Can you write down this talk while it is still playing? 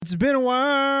It's been a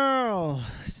while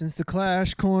since the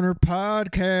Clash Corner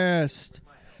podcast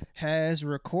has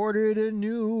recorded a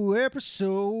new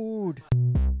episode.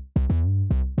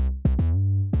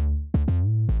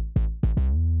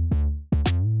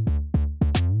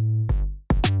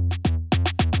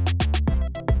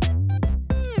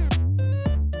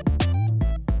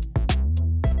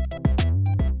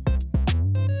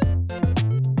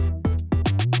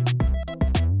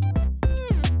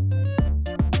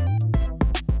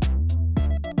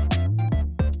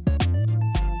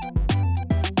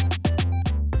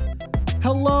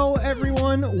 Hello,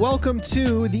 everyone. Welcome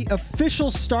to the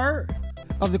official start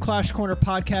of the Clash Corner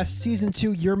podcast, season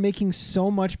 2. You're making so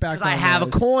much background I have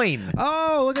noise. a coin.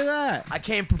 Oh, look at that. I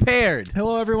came prepared.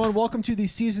 Hello, everyone. Welcome to the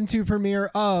season 2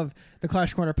 premiere of the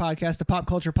Clash Corner podcast, a pop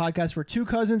culture podcast where two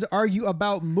cousins argue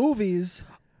about movies.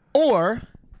 Or,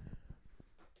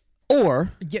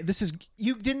 Yeah, this is...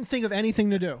 You didn't think of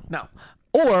anything to do. no.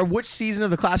 Or which season of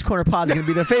the Clash Corner pod is going to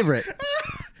be their favorite?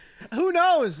 Who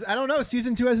knows? I don't know.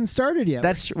 Season 2 hasn't started yet.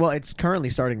 Well, it's currently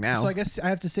starting now. So I guess I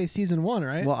have to say season 1,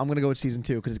 right? Well, I'm going to go with season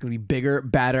 2 because it's going to be bigger,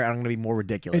 badder, and I'm going to be more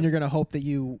ridiculous. And you're going to hope that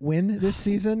you win this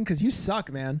season? Because you suck,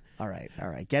 man. All right.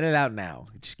 Get it out now.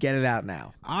 Just get it out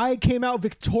now. I came out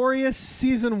victorious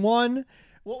season 1.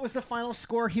 What was the final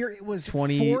score here? It was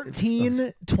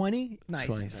 14-20. Nice.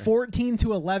 20,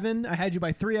 14-11. I had you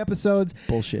by 3 episodes.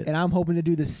 Bullshit. And I'm hoping to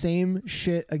do the same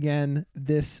shit again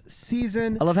this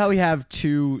season. I love how we have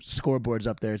 2 scoreboards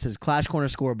up there. It says Clash Corner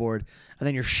scoreboard, and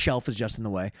then your shelf is just in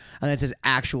the way. And then it says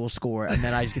actual score, and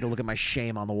then I just get to look at my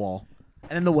shame on the wall.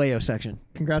 And then the Wayo section.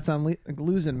 Congrats on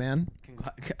losing, man. I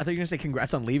thought you were going to say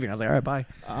congrats on leaving. I was like, all right, bye.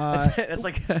 That's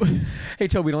like, hey,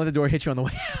 Toby, don't let the door hit you on the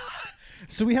way out.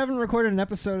 So we haven't recorded an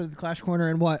episode of the Clash Corner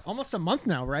in what? Almost a month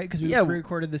now, right? Because we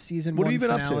recorded the season 1 finale. What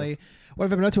have you been up to? What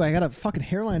have I been up to? I got a fucking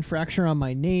hairline fracture on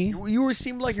my knee. You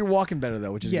seemed like you're walking better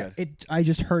though, which is good. I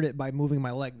just hurt it by moving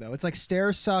my leg though. It's like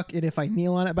stairs suck, and if I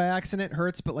kneel on it by accident, it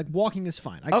hurts. But like walking is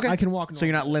fine. I can walk. So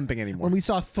you're not limping anymore. When we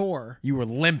saw Thor, you were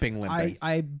limping.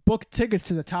 I booked tickets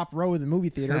to the top row of the movie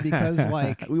theater because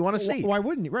like we want to see. Why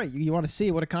wouldn't you? Right, you want to see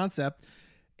what a concept.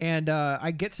 And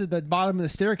I get to the bottom of the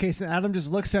staircase, and Adam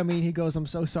just looks at me, and he goes, "I'm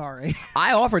so sorry."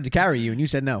 I offered to carry you, and you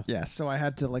said no. Yeah, so I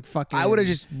had to like fucking. I would have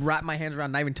just wrapped my hands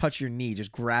around, not even touch your knee,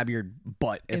 just grab your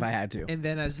butt if I had to. And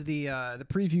then as the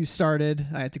preview started,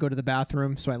 I had to go to the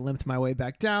bathroom, so I limped my way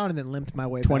back down, and then limped my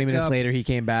way. 20 back minutes up. later, he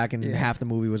came back, and half the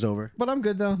movie was over. But I'm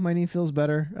good though. My knee feels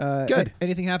better. Good.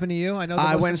 Anything happened to you? I know.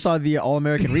 I went and saw the All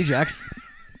American Rejects.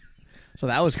 So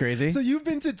that was crazy. So you've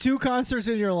been to 2 concerts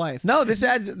in your life? No, I've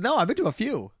been to a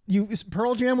few.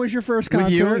 Pearl Jam was your first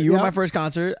concert. With you were my first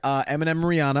concert. Eminem and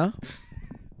Rihanna.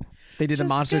 They did the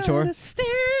Monster Tour. Stand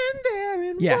there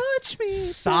and watch me.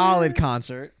 Solid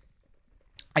concert.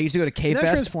 I used to go to K-Fest. Is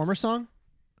that a Transformer song?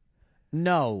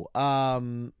 No,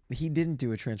 he didn't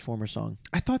do a Transformer song.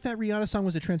 I thought that Rihanna song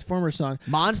was a Transformer song.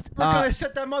 Monster. We're gonna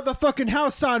set that motherfucking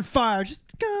house on fire. Just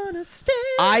gonna stand.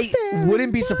 I there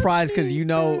wouldn't be and surprised watch because me you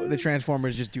know burn. the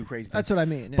Transformers just do crazy things. That's what I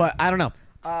mean. Yeah. But I don't know.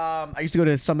 I used to go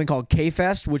to something called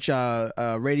K-Fest, which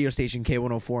a radio station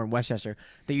K104 in Westchester.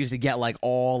 They used to get like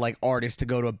all like artists to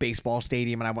go to a baseball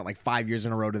stadium, and I went like 5 years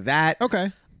in a row to that. Okay.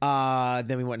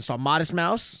 Then we went and saw Modest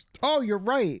Mouse. Oh, you're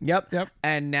right. Yep.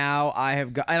 And now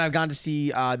I've gone to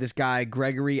see this guy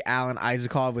Gregory Alan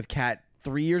Isakov with Cat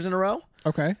 3 years in a row.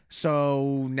 Okay.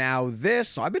 So now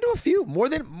so I've been to a few more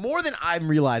than I'm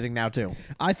realizing now too.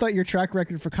 I thought your track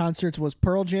record for concerts was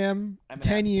Pearl Jam, Eminem.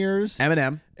 10 years,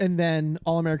 Eminem. and then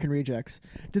All American Rejects.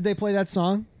 Did they play that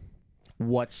song?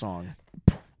 What song?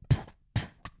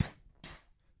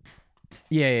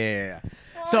 Yeah.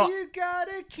 So you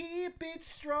gotta keep it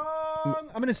strong.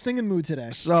 I'm in a singing mood today.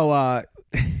 So,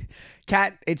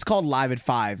 Cat, it's called Live at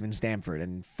 5 in Stamford,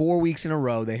 and 4 weeks in a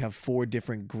row they have 4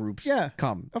 different groups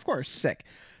come. Of course. Sick.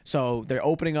 So they're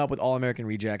opening up with All American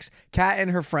Rejects. Cat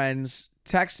and her friends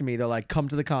text me. They're like, come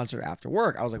to the concert after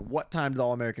work. I was like, what time does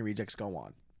All American Rejects go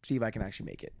on? See if I can actually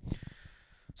make it.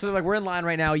 So they're like, we're in line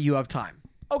right now. You have time.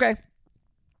 Okay.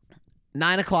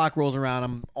 9 o'clock rolls around.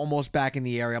 I'm almost back in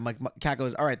the area. I'm like, Cat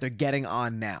goes, all right, they're getting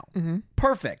on now. Mm-hmm.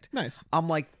 Perfect. Nice. I'm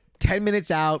like 10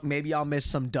 minutes out. Maybe I'll miss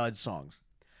some dud songs.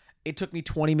 It took me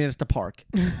 20 minutes to park.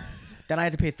 Then I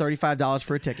had to pay $35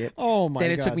 for a ticket. Oh, my God.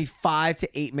 Then it took me 5 to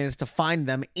 8 minutes to find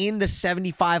them in the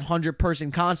 7,500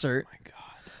 person concert. Oh, my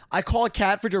God. I called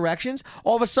Cat for directions.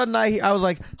 All of a sudden, I was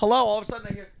like, hello. All of a sudden,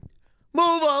 I hear,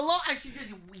 move along. And she's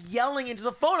just yelling into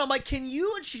the phone. I'm like, can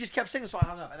you? And she just kept singing, so I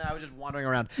hung up. And then I was just wandering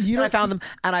around. And I found them,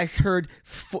 and I heard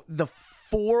the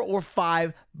 4 or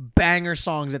 5 banger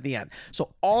songs at the end.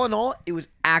 So all in all, it was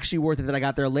actually worth it that I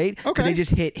got there late because Okay. they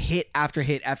just hit after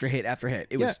hit after hit after hit.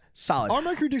 It was solid. All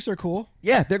American Rejects are cool.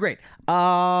 Yeah, they're great.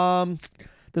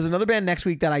 There's another band next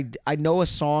week that I know a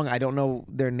song. I don't know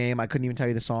their name. I couldn't even tell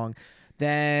you the song.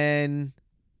 Then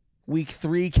week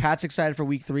 3, Cat's excited for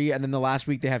week 3, and then the last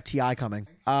week they have T.I. coming.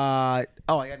 I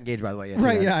got engaged, by the way. Yeah,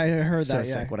 Right, T.I. yeah, I heard So that.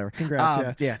 Yeah, sick, whatever.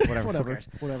 Congrats. Yeah, whatever. Who whatever. cares?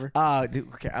 Whatever.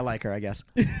 Dude, okay, I like her, I guess.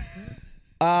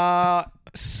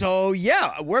 So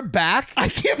yeah, we're back. I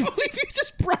can't believe you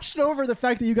just brushed over the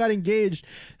fact that you got engaged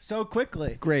so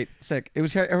quickly. Great, sick. It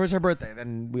was her birthday.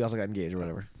 Then we also got engaged or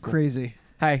whatever. Cool. Crazy.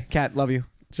 Hi, Kat, love you.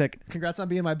 Sick. Congrats on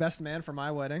being my best man for my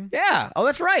wedding. Yeah. Oh,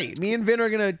 that's right. Me and Vin are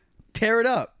gonna tear it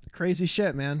up. Crazy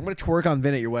shit, man. I'm gonna twerk on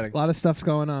Vin at your wedding. A lot of stuff's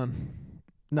going on.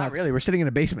 Not Nuts. really. We're sitting in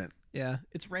a basement. Yeah,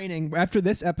 it's raining. After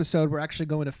this episode, we're actually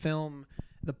going to film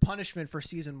the punishment for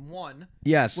season 1.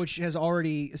 Yes. Which has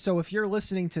already. So if you're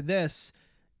listening to this,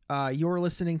 you're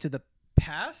listening to the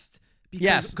past.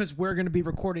 Because we're going to be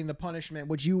recording the punishment,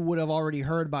 which you would have already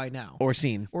heard by now, or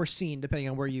seen, depending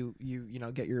on where you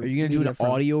get your. Are you going to do an from.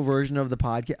 audio version of the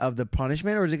podcast of the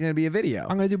punishment, or is it going to be a video?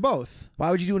 I'm going to do both.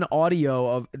 Why would you do an audio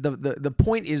of the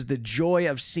point is the joy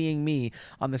of seeing me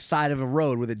on the side of a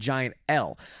road with a giant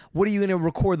L. What are you going to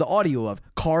record the audio of?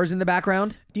 Cars in the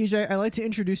background? DJ, I'd like to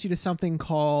introduce you to something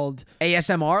called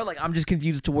ASMR. Like, I'm just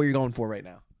confused as to what you're going for right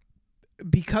now.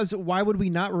 Because why would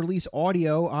we not release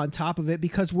audio on top of it?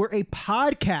 Because we're a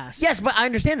podcast. Yes, but I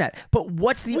understand that. But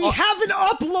what's the... We haven't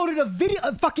uploaded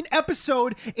a fucking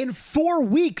episode in 4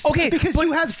 weeks. Okay, because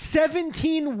you have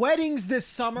 17 weddings this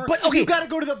summer. But okay, you got to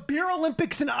go to the Beer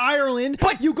Olympics in Ireland.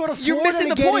 But you go to Florida you're missing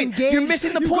to the get point. engaged. You're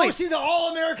missing the you point. Go see the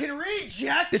All-American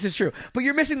Reject. This is true, but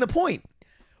you're missing the point.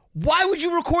 Why would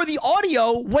you record the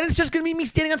audio when it's just going to be me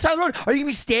standing on the side of the road? Are you going to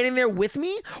be standing there with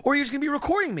me, or are you just going to be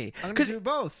recording me? I'm going to do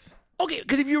both. Okay,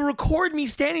 because if you record me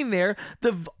standing there,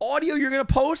 the audio you're going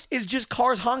to post is just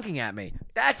cars honking at me.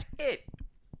 That's it.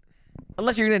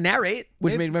 Unless you're going to narrate,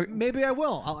 which maybe I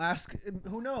will. I'll ask.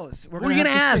 Who knows? Who are you going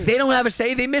to ask? They don't have a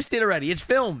say. They missed it already. It's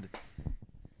filmed.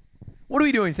 What are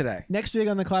we doing today? Next week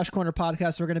on the Clash Corner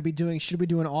podcast, we're going to be doing, should we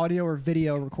do an audio or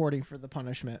video recording for the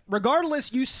punishment?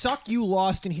 Regardless, you suck, you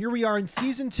lost, and here we are in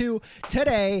season 2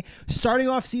 today, starting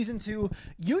off season 2.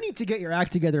 You need to get your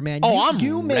act together, man.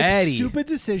 You ready. Make stupid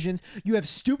decisions, you have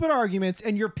stupid arguments,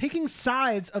 and you're picking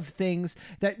sides of things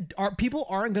that people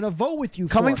aren't going to vote with you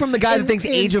Coming for. from the guy that thinks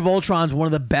Age of Ultron is one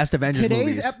of the best Avengers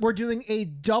movies. We're doing a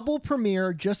double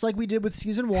premiere, just like we did with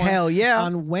season 1. Hell yeah.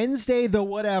 On Wednesday,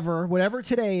 whatever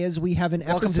today is, we have an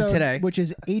Welcome to episode, today. which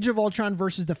is Age of Ultron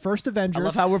versus the first Avengers. I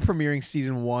love how we're premiering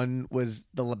season 1 was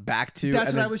the back 2.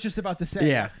 That's what I was just about to say.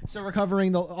 Yeah. So we're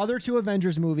covering the other 2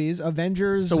 Avengers movies,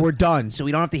 So we're done. So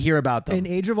we don't have to hear about them. and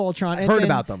Age of Ultron. I heard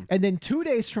about them. And then 2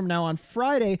 days from now on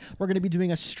Friday, we're going to be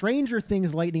doing a Stranger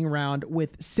Things lightning round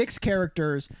with 6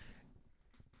 characters.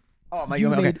 Oh my You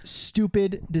God. made Okay.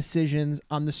 stupid decisions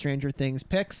on the Stranger Things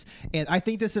picks, and I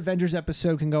think this Avengers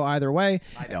episode can go either way.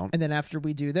 I don't. And then after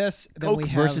we do this, then Coke we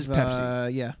have versus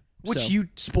Pepsi. yeah, Which So- you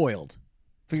spoiled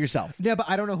for yourself. Yeah, but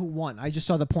I don't know who won. I just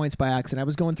saw the points by accident. I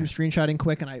was going through screenshotting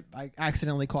quick, and I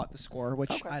accidentally caught the score,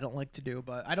 which I don't like to do.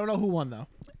 But I don't know who won though.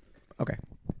 Okay.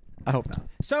 I hope not.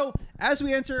 So as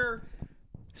we enter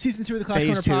season 2 of the Clash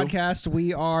Phase Corner 2. podcast,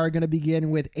 we are going to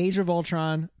begin with Age of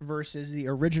Ultron versus the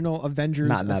original Avengers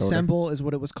Not in that Assemble, is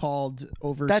what it was called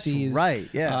overseas. That's right,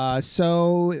 yeah.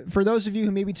 So for those of you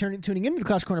who may be tuning into the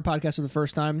Clash Corner podcast for the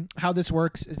first time, how this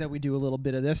works is that we do a little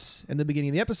bit of this in the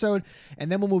beginning of the episode,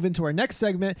 and then we'll move into our next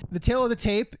segment. The tale of the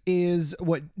tape is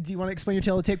what? Do you want to explain your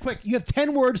tale of the tape? Quick, you have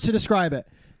 10 words to describe it.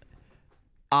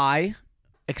 I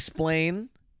explain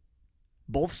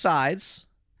both sides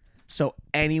so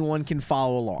anyone can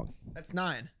follow along. That's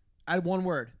 9. Add 1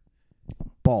 word.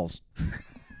 Balls.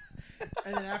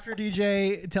 And then after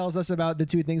DJ tells us about the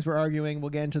 2 things we're arguing,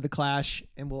 we'll get into the clash,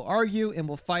 and we'll argue, and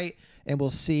we'll fight, and we'll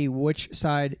see which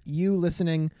side you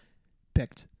listening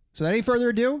picked. So without any further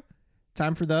ado,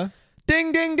 time for the...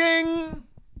 Ding, ding, ding.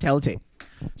 Tell the tape.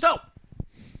 So,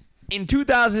 in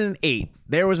 2008,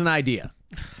 there was an idea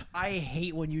I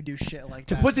hate when you do shit like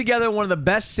to that. put together one of the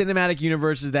best cinematic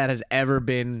universes that has ever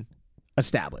been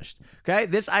established. Okay?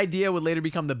 This idea would later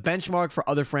become the benchmark for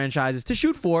other franchises to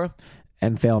shoot for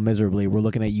and fail miserably. We're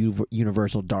looking at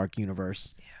Universal Dark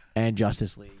Universe and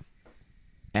Justice League.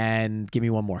 And give me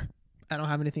one more. I don't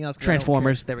have anything else. 'cause I don't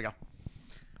Transformers. There we go.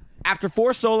 After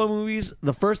 4 solo movies,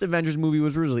 the first Avengers movie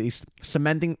was released,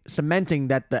 cementing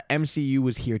that the MCU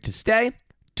was here to stay.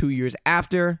 3 years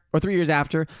after,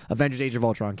 Avengers Age of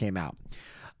Ultron came out.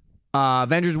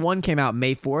 Avengers 1 came out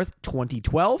May 4th,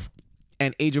 2012.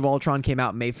 and Age of Ultron came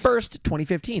out May 1st,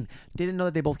 2015. Didn't know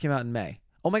that they both came out in May.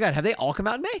 Oh my God, have they all come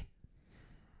out in May?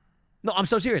 No, I'm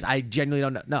so serious. I genuinely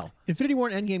don't know. No. Infinity War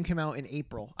and Endgame came out in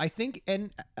April. I think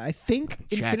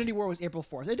Infinity War was April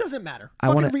 4th. It doesn't matter.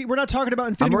 We're not talking about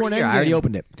Infinity War and Endgame. I already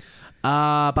opened it.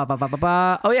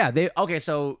 Oh yeah,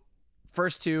 so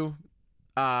first two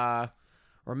were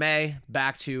May,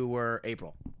 back two were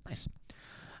April. Nice.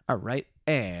 All right,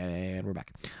 and we're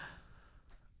back.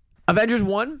 Avengers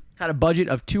 1 had a budget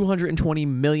of $220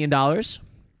 million,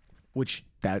 which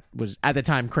that was at the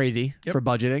time crazy for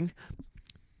budgeting.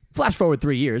 Flash forward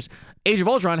 3 years, Age of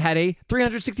Ultron had a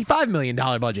 $365 million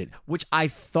budget, which I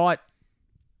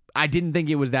didn't think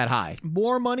it was that high.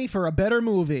 More money for a better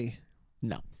movie.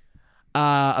 No.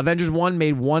 Avengers 1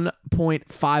 made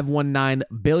 $1.519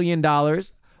 billion,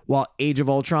 while Age of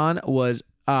Ultron was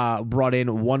brought in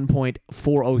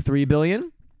 $1.403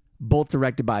 billion, both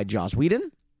directed by Joss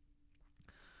Whedon.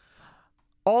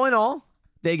 All in all,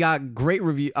 they got great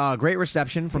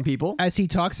reception from people. As he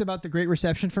talks about the great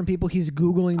reception from people, he's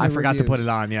Googling the I forgot reviews. to put it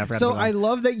on. Yeah, I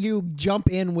love that you jump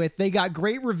in with they got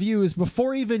great reviews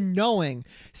before even knowing.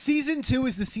 Season 2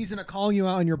 is the season of calling you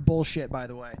out on your bullshit, by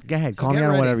the way. Go ahead. Call me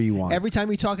out on whatever you want. Every time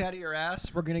you talk out of your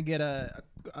ass, we're going to get a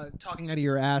talking out of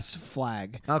your ass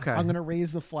flag. Okay. I'm going to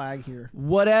raise the flag here.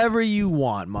 Whatever you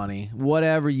want, Money.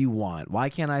 Whatever you want. Why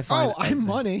can't I find... Oh, I'm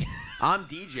Money. I'm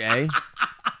DJ.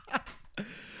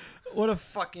 What a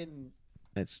fucking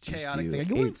It's just chaotic thing. Are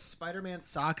you wearing Spider-Man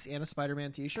socks and a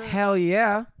Spider-Man t-shirt? Hell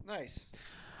yeah. Nice.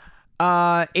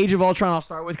 Age of Ultron I'll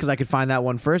start with because I could find that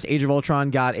one first. Age of Ultron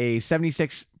got a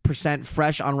 76%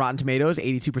 fresh on Rotten Tomatoes,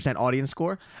 82% audience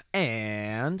score.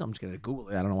 And I'm just going to Google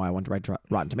it. I don't know why I went to write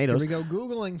Rotten Tomatoes. Here we go.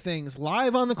 Googling things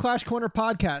live on the Clash Corner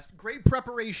podcast. Great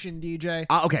preparation, DJ.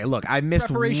 Okay, look, I missed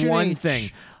Preparation one H.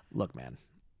 thing. Look, man.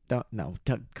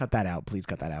 Cut that out. Please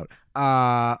cut that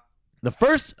out. The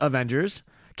first Avengers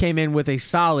came in with a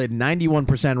solid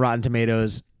 91% Rotten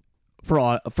Tomatoes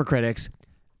for critics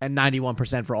and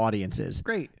 91% for audiences.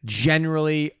 Great.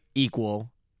 Generally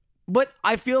equal. But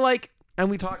I feel like,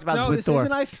 and we talked about this with Thor.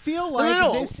 Isn't, I feel like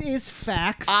No. this is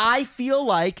facts. I feel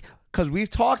like, because we've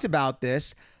talked about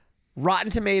this, Rotten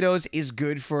Tomatoes is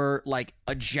good for like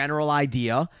a general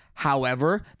idea.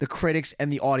 However, the critics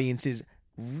and the audiences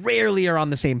rarely are on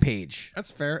the same page.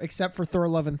 That's fair, except for Thor: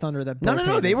 Love and Thunder. That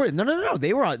No. They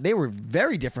were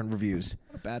very different reviews.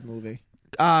 What a bad movie.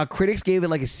 Critics gave it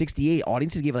like a 68.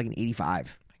 Audiences gave it like an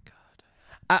 85.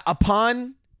 Oh my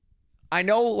God. I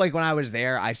know, like when I was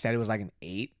there, I said it was like an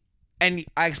 8, and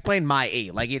I explained my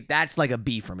 8. Like that's like a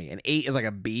B for me. An 8 is like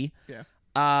a B.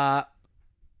 Yeah.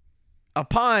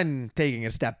 Upon taking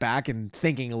a step back and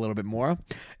thinking a little bit more,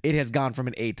 it has gone from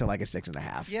an 8 to like a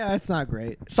 6.5. Yeah, it's not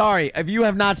great. Sorry, if you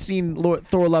have not seen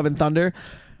Thor: Love and Thunder,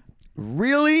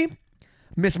 really,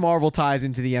 Miss Marvel ties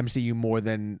into the MCU more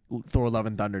than Thor: Love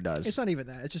and Thunder does. It's not even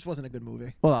that. It just wasn't a good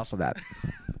movie. Well, also that.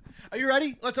 Are you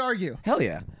ready? Let's argue. Hell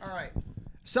yeah. All right.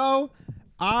 So,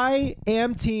 I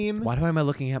am team... Why am I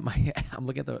looking at my... I'm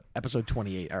looking at the episode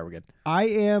 28. All right, we're good. I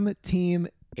am team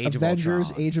Age of Avengers,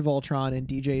 Ultron. Age of Ultron, and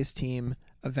DJ's team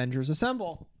Avengers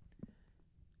Assemble.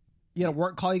 You got a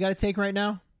work call you got to take right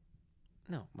now?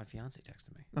 No, my fiance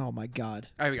texted me. Oh, my God.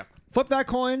 All right, here we go. Flip that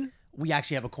coin. We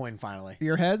actually have a coin finally.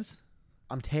 Your heads?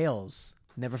 I'm tails.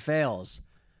 Never fails.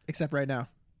 Except right now.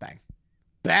 Bang.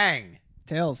 Bang.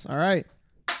 Tails. All right.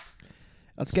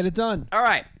 Let's get it done. All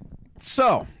right.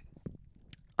 So,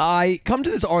 I come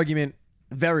to this argument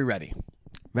very ready.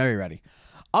 Very ready.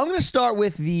 I'm going to start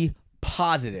with the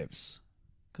positives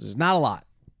because there's not a lot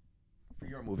for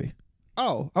your movie.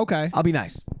 Oh, okay. I'll be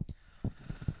nice.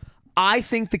 I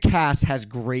think the cast has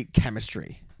great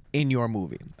chemistry in your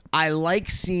movie. I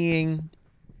like seeing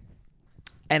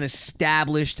an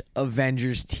established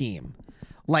Avengers team.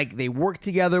 Like, they work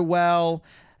together well.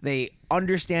 They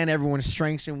understand everyone's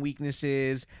strengths and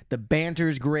weaknesses. The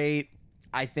banter's great.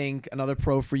 I think another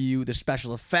pro for you, the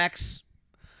special effects,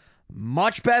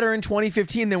 much better in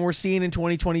 2015 than we're seeing in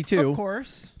 2022. Of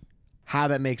course. How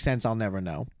that makes sense, I'll never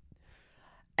know.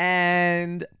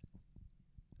 And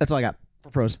that's all I got for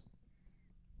pros.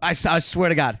 I swear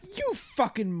to God. You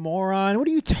fucking moron. What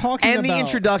are you talking about? And the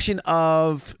introduction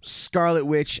of Scarlet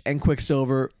Witch and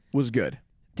Quicksilver was good.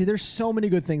 Dude, there's so many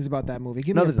good things about that movie.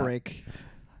 Give me a break.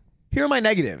 Here are my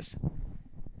negatives.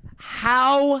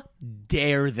 How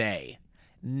dare they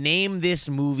name this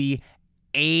movie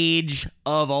Age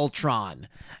of Ultron?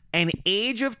 An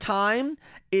age of time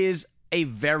is a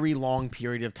very long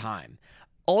period of time.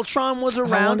 Ultron was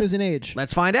around. How long is an age?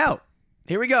 Let's find out.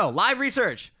 Here we go. Live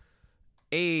research.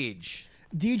 Age.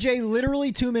 DJ,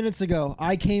 literally 2 minutes ago,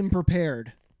 I came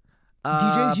prepared.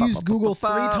 DJ's used Google 3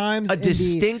 times. A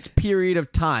distinct period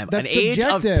of time. An age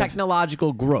of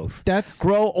technological growth. That's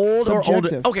grow old subjective. or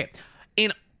older. Okay.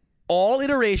 In all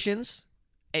iterations,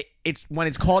 it's when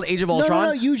it's called Age of Ultron.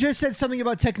 No. You just said something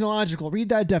about technological. Read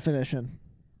that definition.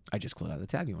 I just closed out of the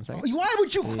tab. You want a second? Why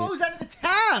would you close out of the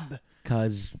tab?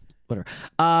 Because whatever.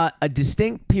 A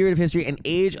distinct period of history, an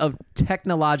age of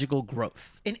technological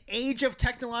growth. An age of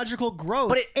technological growth.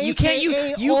 But you can't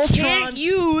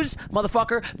use,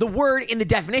 motherfucker, the word in the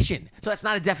definition. So that's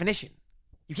not a definition.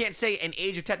 You can't say an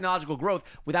age of technological growth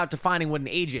without defining what an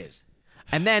age is.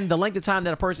 And then the length of time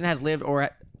that a person has lived or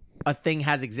a thing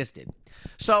has existed.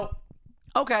 So,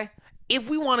 okay. If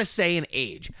we want to say an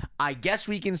age, I guess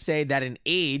we can say that an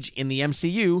age in the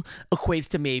MCU equates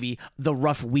to maybe the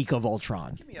rough week of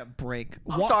Ultron. Give me a break.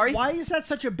 I'm sorry? Why is that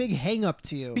such a big hang up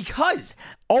to you? Because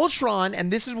Ultron, and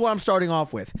this is what I'm starting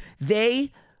off with,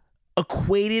 they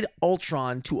equated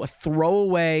Ultron to a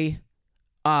throwaway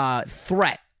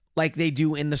threat like they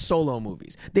do in the Solo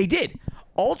movies. They did.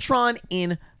 Ultron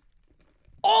in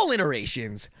all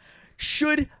iterations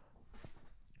should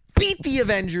beat the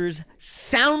Avengers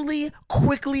soundly,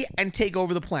 quickly, and take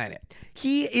over the planet.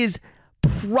 He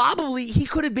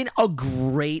could have been a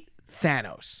great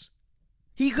Thanos.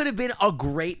 He could have been a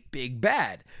great big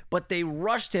bad, but they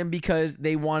rushed him because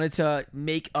they wanted to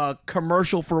make a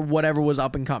commercial for whatever was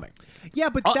up and coming. Yeah,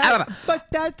 but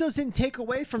that doesn't take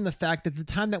away from the fact that the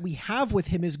time that we have with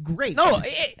him is great. No,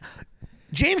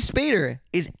 James Spader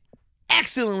is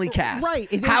excellently cast.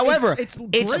 Right. However, it's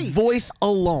voice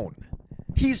alone.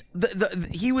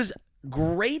 He was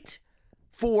great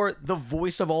for the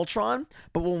voice of Ultron,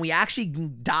 but when we actually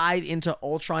dive into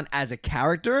Ultron as a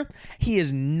character, he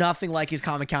is nothing like his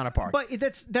comic counterpart. But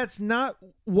that's not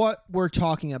what we're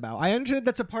talking about. I understand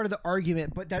that's a part of the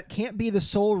argument, but that can't be the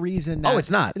sole reason. It's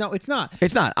not. No, it's not.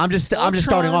 It's not. I'm just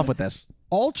starting off with this.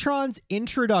 Ultron's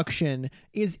introduction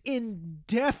is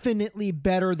indefinitely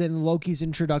better than Loki's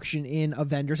introduction in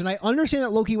Avengers. And I understand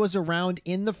that Loki was around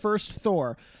in the first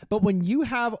Thor, but when you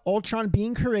have Ultron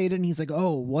being created and he's like,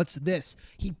 oh, what's this?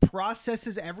 He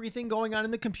processes everything going on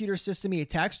in the computer system. He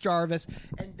attacks Jarvis.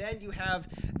 And then you have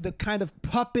the kind of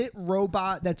puppet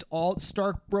robot that's all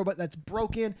Stark robot that's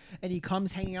broken. And he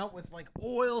comes hanging out with like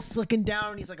oil slicking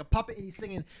down. And he's like a puppet and he's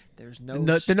singing, there's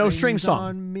no string song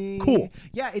on me. Cool.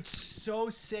 Yeah, it's so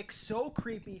sick, so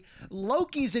creepy.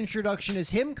 Loki's introduction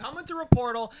is him coming through a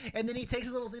portal, and then he takes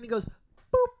his little thing and he goes,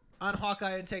 boop, on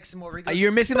Hawkeye and takes him over. He goes,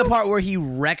 you're missing boop. the part where he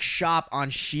wrecked shop on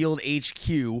S.H.I.E.L.D.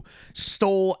 HQ,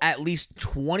 stole at least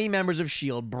 20 members of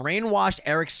S.H.I.E.L.D., brainwashed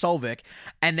Eric Selvig,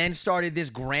 and then started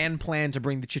this grand plan to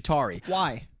bring the Chitauri.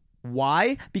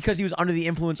 Why? Because he was under the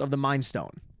influence of the Mind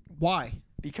Stone. Why?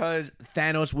 Because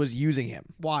Thanos was using him.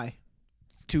 Why?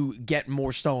 To get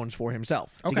more stones for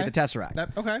himself, to get the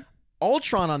Tesseract. Okay.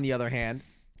 Ultron, on the other hand,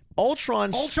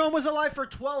 Ultron was alive for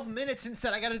 12 minutes and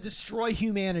said, I gotta destroy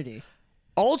humanity.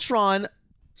 Ultron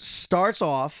starts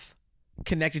off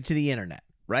connected to the internet,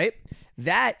 right?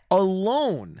 That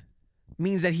alone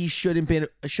means that he shouldn't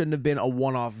have been a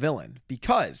one-off villain,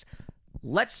 because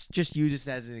let's just use this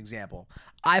as an example.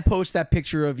 I post that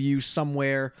picture of you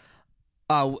somewhere,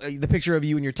 the picture of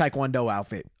you in your Taekwondo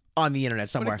outfit on the internet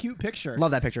somewhere. What a cute picture.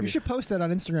 Love that picture of you. You should post that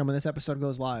on Instagram when this episode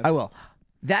goes live. I will.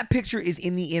 That picture is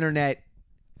in the internet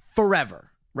forever,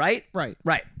 right? Right.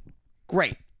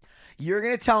 Great. You're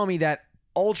going to tell me that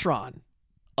Ultron,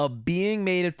 a being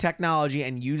made of technology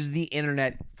and uses the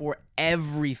internet for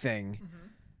everything,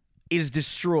 is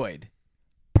destroyed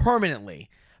permanently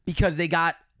because they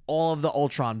got all of the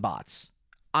Ultron bots.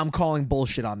 I'm calling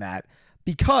bullshit on that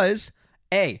because,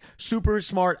 A, super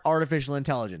smart artificial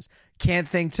intelligence. Can't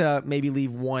think to maybe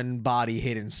leave one body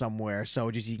hidden somewhere so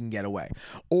just he can get away.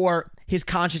 Or his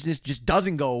consciousness just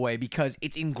doesn't go away because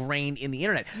it's ingrained in the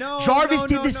internet. Jarvis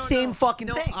did the same fucking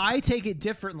thing. I take it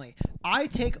differently. I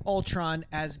take Ultron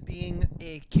as being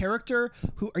a character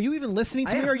who... Are you even listening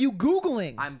to me or are you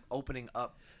Googling? I'm opening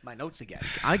up my notes again.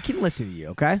 I can listen to you,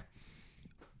 okay?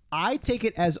 I take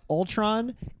it as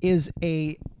Ultron is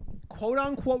a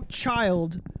quote-unquote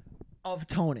child of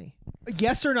Tony.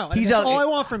 Yes or no? That's all I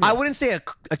want from you. I wouldn't say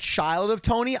a child of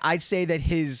Tony. I'd say that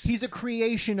he's a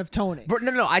creation of Tony. But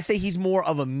no. I'd say he's more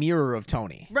of a mirror of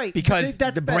Tony. Right. Because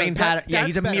the brain pattern. Yeah,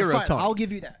 he's a mirror of Tony. I'll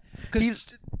give you that. I was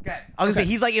going to say,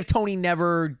 he's like if Tony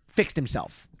never fixed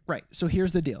himself. Right. So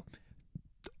here's the deal.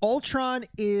 Ultron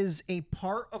is a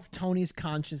part of Tony's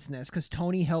consciousness because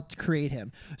Tony helped create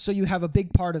him. So you have a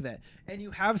big part of it. And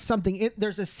you have something...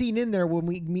 There's a scene in there when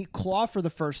we meet Claw for the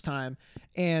first time,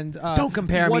 And don't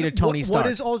compare me to Tony Stark. What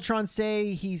does Ultron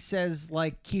say? He says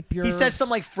like he says some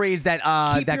like phrase that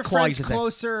keep that your Claw friends used to say.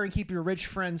 closer and keep your rich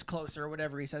friends closer, or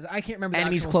whatever he says. I can't remember.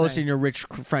 Enemies the closer saying. and your rich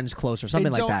friends closer, something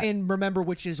and like that. And remember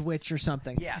which is which or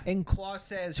something. Yeah. And Claw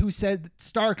says, who said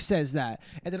Stark says that,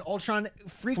 and then Ultron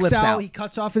freaks Flips out. out. He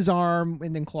cuts off his arm,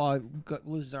 and then Claw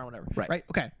loses his arm, whatever. Right.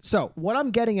 Okay. So what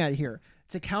I'm getting at here,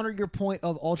 to counter your point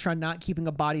of Ultron not keeping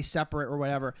a body separate or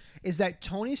whatever, is that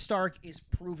Tony Stark is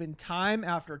proven time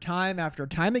after time after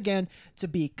time again to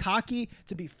be cocky,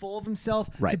 to be full of himself,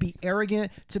 to be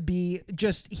arrogant, to be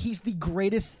just, he's the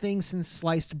greatest thing since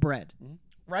sliced bread.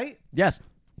 Right? Yes.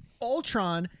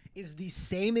 Ultron is the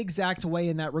same exact way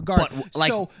in that regard. But,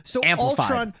 like, so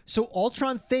amplified.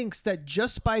 Ultron thinks that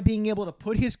just by being able to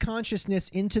put his consciousness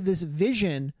into this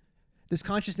vision, that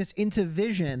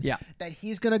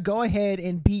he's going to go ahead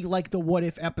and be like the What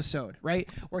If episode,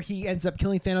 right? Where he ends up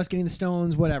killing Thanos, getting the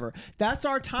stones, whatever. That's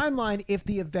our timeline if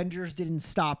the Avengers didn't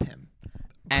stop him.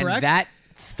 And correct? that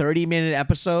 30-minute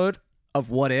episode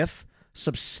of What If,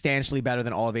 substantially better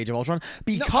than all of Age of Ultron,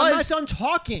 because No, I'm not done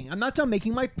talking. I'm not done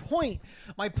making my point.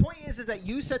 My point is that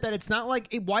you said that it's not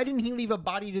like, why didn't he leave a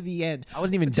body to the end? I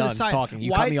wasn't even to the done side? talking.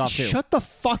 You cut me off too. Shut the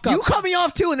fuck up. You cut me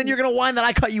off too, and then you're gonna whine that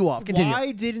I cut you off. Continue.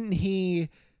 Why didn't he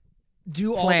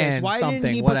do all Plan this? Why didn't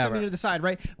something, he put whatever. something to the side,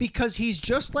 right? Because he's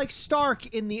just like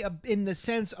Stark in the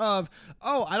sense of,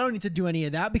 oh, I don't need to do any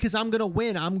of that because I'm gonna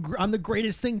win. I'm the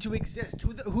greatest thing to exist.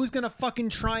 Who's gonna fucking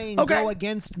try and go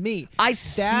against me? I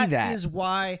see that. That is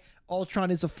why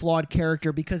Ultron is a flawed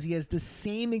character, because he has the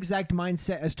same exact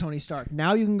mindset as Tony Stark.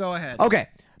 Now you can go ahead. Okay,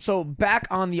 so back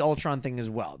on the Ultron thing as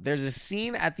well. There's a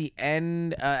scene at the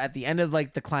end of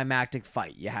like the climactic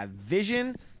fight. You have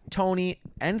Vision, Tony,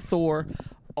 and Thor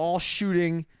all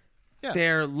shooting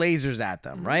their lasers at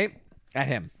them, right? At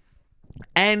him.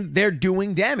 And they're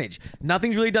doing damage.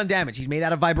 Nothing's really done damage. He's made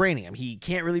out of vibranium. He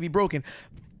can't really be broken.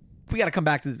 We got to come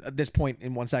back to this point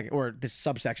in 1 second, or this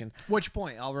subsection. Which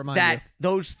point? I'll remind that you.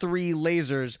 those 3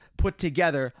 lasers put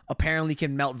together apparently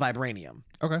can melt vibranium.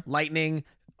 Okay. Lightning,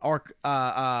 arc,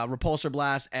 repulsor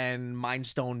blast, and Mind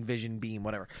Stone vision beam,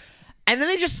 whatever. And then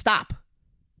they just stop.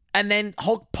 And then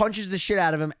Hulk punches the shit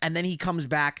out of him, and then he comes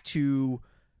back to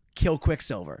kill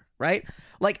Quicksilver, right?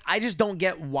 Like, I just don't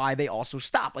get why they also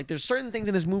stop. Like, there's certain things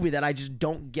in this movie that I just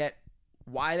don't get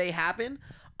why they happen,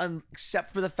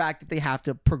 except for the fact that they have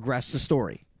to progress the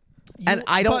story. And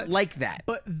I don't like that.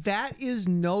 But that is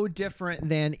no different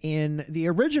than in the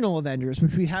original Avengers,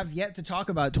 which we have yet to talk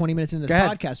about 20 minutes into this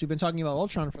podcast. We've been talking about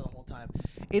Ultron for the whole time.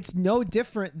 It's no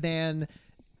different than,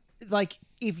 like,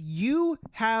 if you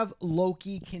have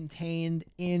Loki contained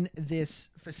in this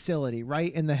facility,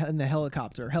 right? In the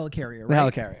helicopter, helicarrier,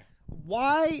 right? The helicarrier.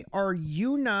 Why are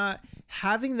you not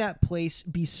having that place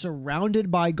be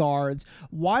surrounded by guards?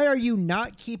 Why are you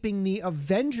not keeping the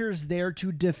Avengers there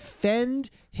to defend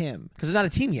him? Because they're not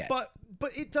a team yet. But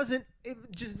it doesn't. It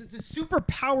just the super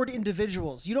powered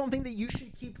individuals. You don't think that you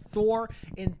should keep Thor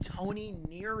and Tony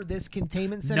near this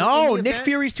containment center? No, in the Nick event?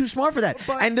 Fury's too smart for that.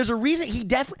 But- and there's a reason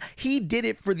he did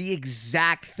it for the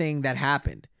exact thing that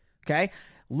happened. Okay?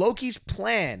 Loki's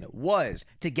plan was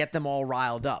to get them all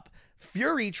riled up.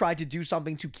 Fury tried to do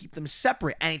something to keep them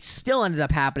separate, and it still ended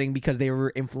up happening because they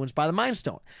were influenced by the Mind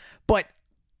Stone. But,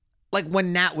 like,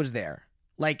 when Nat was there,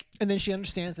 like... And then she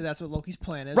understands that that's what Loki's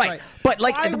plan is. Right. But,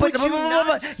 like... Why but, would you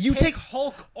not just you take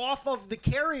Hulk off of the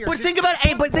carrier? But Just think about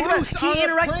it. But think about it. Bruce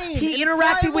on a plane He and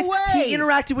interacted fly with... away. He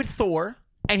interacted with Thor,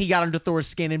 and he got under Thor's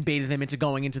skin and baited him into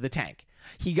going into the tank.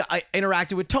 He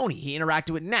interacted with Tony. He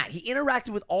interacted with Nat. He interacted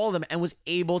with all of them and was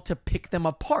able to pick them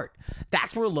apart.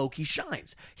 That's where Loki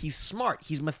shines. He's smart.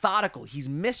 He's methodical. He's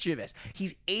mischievous.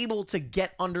 He's able to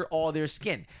get under all their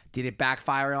skin. Did it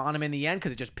backfire on him in the end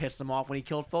because it just pissed him off when he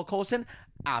killed Phil Coulson?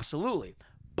 Absolutely.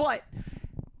 But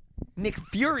Nick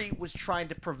Fury was trying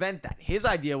to prevent that. His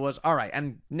idea was, all right,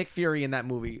 and Nick Fury in that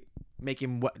movie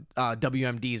making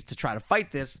WMDs to try to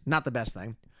fight this, not the best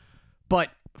thing.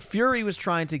 But Fury was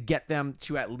trying to get them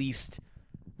to at least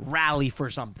rally for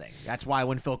something. That's why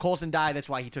when Phil Coulson died, that's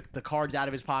why he took the cards out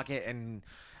of his pocket, and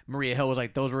Maria Hill was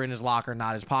like, those were in his locker,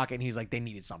 not his pocket. And he's like, they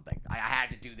needed something. I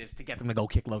had to do this to get them to go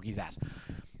kick Loki's ass.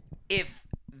 If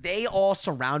they all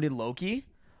surrounded Loki,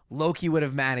 Loki would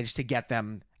have managed to get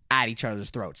them at each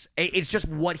other's throats. It's just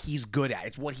what he's good at.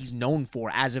 It's what he's known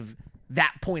for as of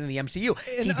that point in the MCU.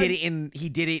 He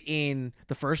did it in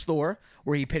the first Thor,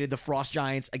 where he pitted the Frost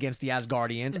Giants against the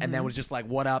Asgardians, and then was just like,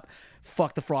 what up?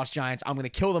 Fuck the Frost Giants. I'm going to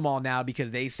kill them all now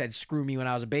because they said screw me when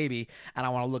I was a baby, and I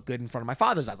want to look good in front of my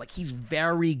father's eyes. Like, he's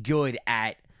very good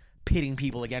at pitting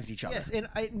people against each other. Yes, and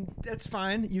that's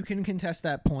fine. You can contest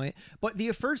that point. But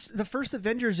the first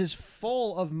Avengers is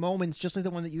full of moments just like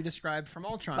the one that you described from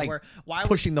Ultron, Like, where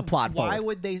pushing the plot Why forward.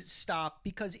 would they stop?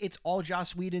 Because it's all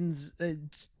Joss Whedon's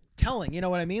telling. You know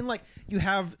what I mean? Like, you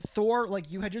have Thor,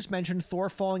 like you had just mentioned, Thor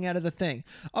falling out of the thing.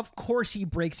 Of course he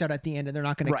breaks out at the end and they're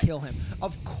not going to kill him.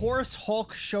 Of course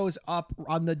Hulk shows up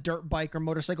on the dirt bike or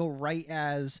motorcycle right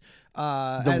as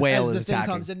the whale as the is thing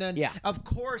attacking. comes. And then, Yeah. of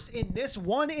course, in this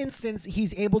one instance,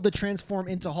 he's able to transform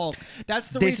into Hulk. That's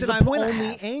the This is reason a I'm point I only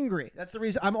have. angry. That's the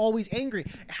reason I'm always angry.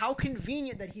 How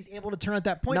convenient that he's able to turn at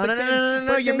that point. No, but no, no, then- no, no,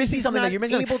 no, but you're then missing he's something, not though. You're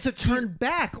missing able to something. turn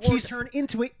back or turn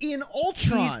into it in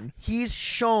Ultron. He's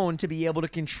shown to be able to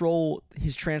control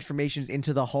his transformations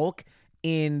into the Hulk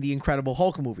in the Incredible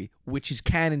Hulk movie, which is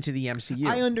canon to the MCU.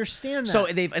 I understand that. So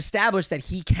they've established that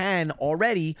he can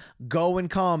already go and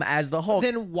come as the Hulk.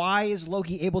 Then why is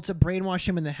Loki able to brainwash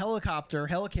him in the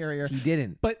helicarrier? He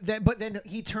didn't. But then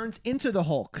he turns into the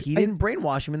Hulk. He didn't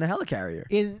brainwash him in the helicarrier.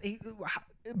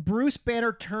 Bruce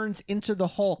Banner turns into the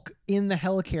Hulk in the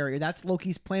helicarrier. That's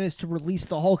Loki's plan, is to release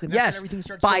the Hulk, and that's when Yes, everything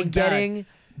starts by going getting bad.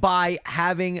 by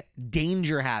having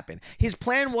danger happen. His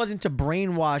plan wasn't to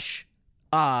brainwash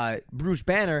Bruce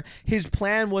Banner. His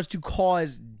plan was to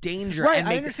cause danger. Right, and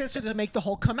I make understand. So to make the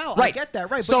Hulk come out, I Right. get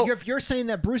that. Right, So- but if you're saying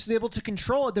that Bruce is able to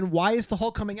control it, then why is the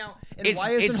Hulk coming out? And It's,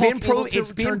 why it's isn't been Hulk able proven. to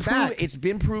It's been turn proven. back? It's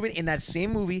been proven in that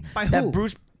same movie By that who?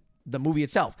 the movie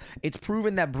itself. It's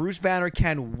proven that Bruce Banner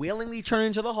can willingly turn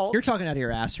into the Hulk. You're talking out of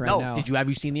your ass right no, now. have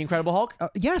you seen the Incredible Hulk?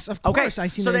 Yes, of Okay, course. I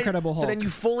seen so the then- Incredible Hulk. So then you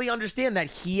fully understand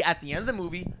that he, at the end of the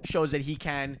movie, shows that he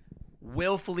can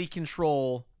willfully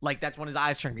control. Like, that's when his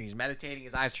eyes turn green. He's meditating,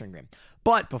 his eyes turn green.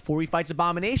 But before he fights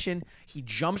Abomination, he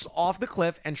jumps off the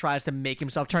cliff and tries to make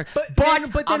himself turn. But then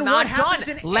I'm what not happens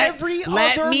done. in every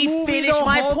let other me movie finish the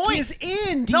my Hulk point. is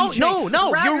in, No, DJ. no,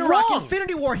 you're Ragnarok, wrong.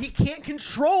 Infinity War, he can't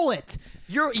control it.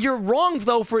 You're wrong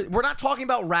though. We're not talking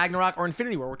about Ragnarok or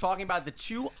Infinity War. We're talking about the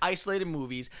two isolated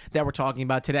movies that we're talking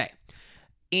about today.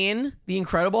 In the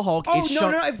Incredible Hulk, Oh, it's no,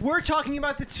 shown, no. If we're talking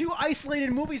about the two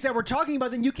isolated movies that we're talking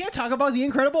about, then you can't talk about the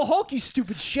Incredible Hulk, you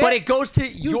stupid shit. but it goes to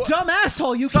You dumb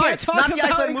asshole. You Sorry, can't talk not about the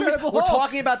isolated movies. Incredible We're Hulk.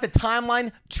 talking about the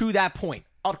timeline to that point,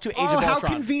 up to Age of Oh, how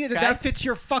Ultron. convenient okay? that fits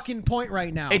your fucking point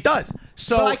right now. It does.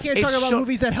 So But I can't talk about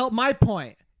movies that help my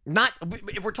point. Not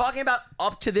if we're talking about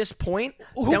up to this point,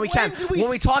 then we When can. did we- When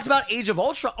we talked about Age of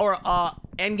Ultron or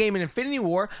Endgame and Infinity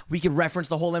War, we could reference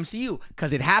the whole MCU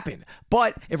because it happened.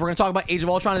 But if we're going to talk about Age of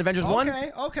Ultron and Avengers 1,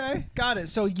 Okay, got it.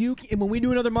 So when we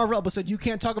do another Marvel episode, you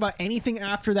can't talk about anything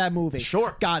after that movie.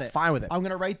 Sure. Got it. Fine with it. I'm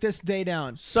gonna write this day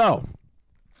down. So,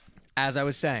 as I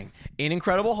was saying, in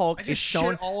Incredible Hulk, I it's just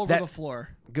shown shit all over that, the floor.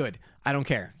 Good. I don't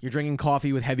care. You're drinking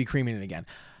coffee with heavy cream in it again.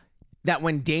 That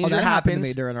when danger that happened to happens,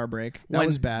 me during our break. That when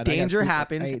was bad. I got danger food- I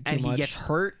happens ate too and he much. gets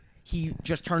hurt, he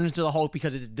just turns into the Hulk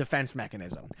because it's a defense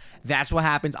mechanism. That's what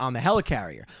happens on the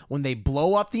helicarrier. When they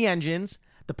blow up the engines,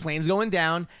 the plane's going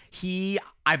down.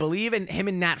 I believe, him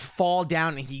and Nat fall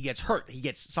down and he gets hurt.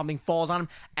 Something falls on him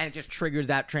and it just triggers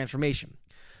that transformation.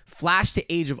 Flash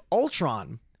to Age of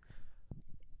Ultron.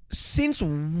 Since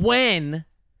when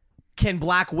can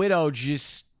Black Widow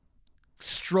just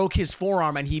stroke his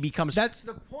forearm and he becomes... That's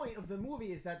the point of the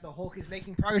movie, is that the Hulk is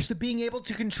making progress to being able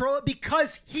to control it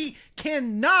because he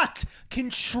cannot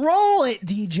control it,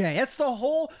 DJ. That's the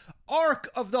whole arc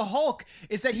of the Hulk,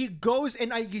 is that he goes,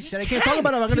 and you said I can't talk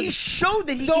about it. He showed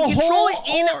that he The can control it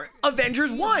whole in arc-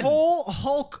 Avengers 1. The whole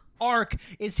Hulk arc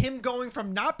is him going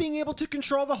from not being able to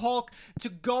control the Hulk to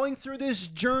going through this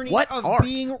journey What of arc?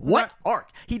 being... What arc?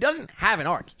 He doesn't have an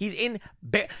arc. He's in...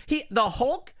 The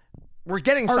Hulk... We're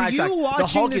getting Are sidetracked. you The watching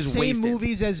Hulk the is same wasted.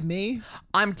 movies as me?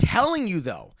 I'm telling you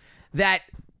though that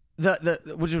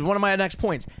which is one of my next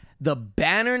points. The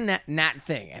Banner Nat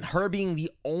thing and her being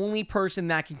the only person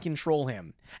that can control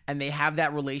him, and they have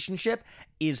that relationship,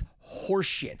 is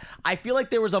horseshit. I feel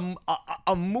like there was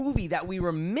a movie that we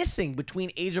were missing between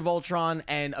Age of Ultron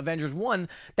and Avengers 1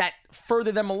 that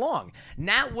furthered them along.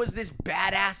 Nat was this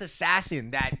badass assassin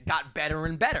that got better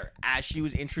and better as she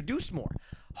was introduced more.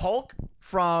 Hulk,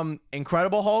 from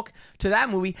Incredible Hulk to that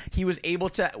movie, he was able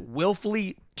to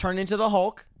willfully turn into the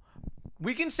Hulk.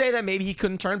 We can say that maybe he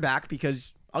couldn't turn back,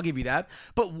 because I'll give you that.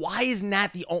 But why is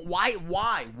Nat the only...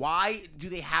 Why do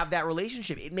they have that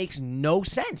relationship? It makes no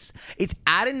sense. It's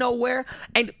out of nowhere.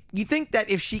 And you think that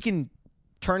if she can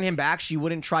turn him back, she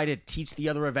wouldn't try to teach the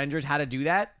other Avengers how to do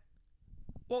that?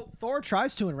 Well, Thor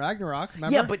tries to in Ragnarok,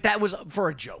 remember? Yeah, but that was for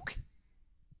a joke.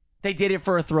 They did it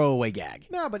for a throwaway gag.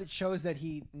 No, but it shows that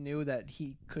he knew that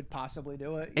he could possibly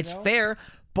do it. It's fair,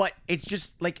 but it's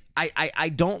just like I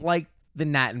don't like the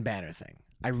Nat and Banner thing.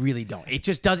 I really don't. It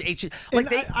just does. It just,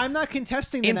 like I'm not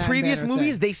contesting the in Nat previous Banner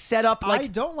movies. thing. They set up like I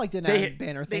don't like the Nat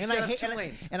Banner thing,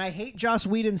 and I hate Joss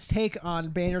Whedon's take on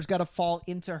Banner's got to fall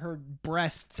into her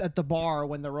breasts at the bar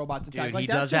when the robots attack. Dude, like, he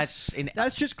does that.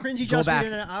 That's just cringy. Joss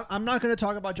Whedon. And I'm not going to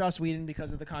talk about Joss Whedon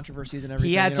because of the controversies and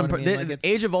everything. He had some. I mean? Like,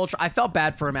 Age of Ultron. I felt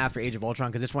bad for him after Age of Ultron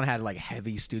because this one had like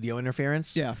heavy studio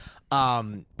interference. Yeah.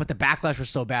 But the backlash was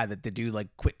so bad that the dude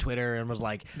like quit Twitter and was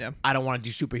like, I don't want to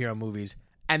do superhero movies.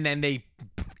 And then they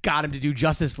got him to do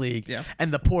Justice League,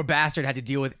 and the poor bastard had to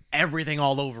deal with everything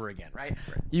all over again, right?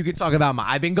 You could talk about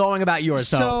I've been going about yours.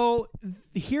 So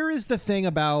here is the thing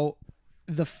about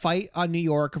the fight on New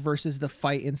York versus the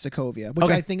fight in Sokovia, which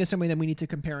I think is something that we need to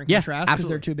compare and contrast because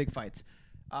they're two big fights.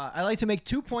 I like to make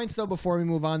 2 points, though, before we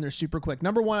move on. They're super quick.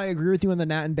 Number one, I agree with you on the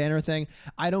Nat and Banner thing.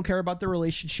 I don't care about the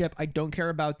relationship. I don't care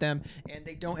about them. And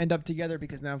they don't end up together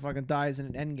because Nat fucking dies in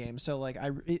an endgame. So, like,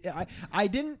 I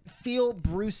didn't feel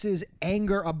Bruce's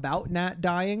anger about Nat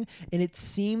dying. And it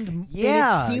seemed,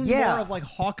 more of like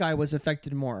Hawkeye was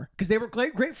affected more. Because they were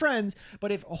great friends.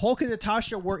 But if Hulk and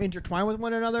Natasha were intertwined with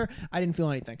one another, I didn't feel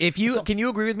anything. Can you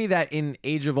agree with me that in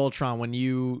Age of Ultron, when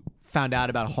you found out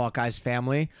about Hawkeye's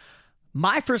family,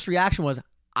 my first reaction was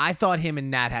I thought him and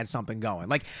Nat had something going.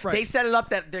 Like they set it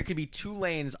up that there could be two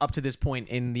lanes up to this point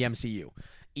in the MCU.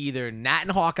 Either Nat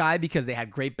and Hawkeye because they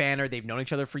had great banner, they've known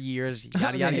each other for years,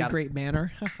 yada yada yada. Great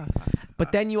banner.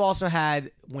 But then you also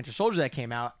had Winter Soldier that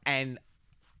came out, and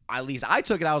at least I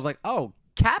took it. I was like, oh,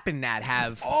 Cap and Nat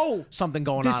have something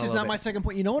going on. This is not my second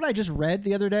point. You know what I just read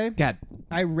the other day? Go ahead.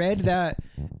 I read that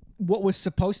what was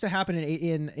supposed to happen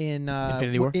in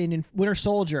Infinity War? in Winter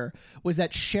Soldier was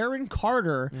that Sharon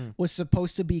Carter was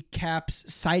supposed to be Cap's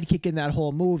sidekick in that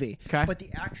whole movie. Okay. But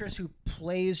the actress who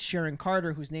plays Sharon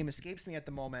Carter, whose name escapes me at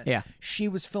the moment, she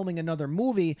was filming another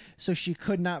movie, so she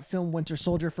could not film Winter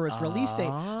Soldier for its release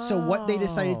date. So what they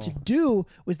decided to do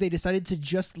was they decided to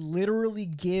just literally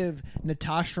give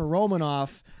Natasha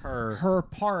Romanoff her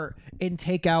part and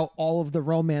take out all of the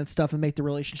romance stuff and make the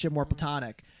relationship more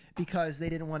platonic. Because they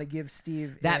didn't want to give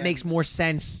Steve that makes more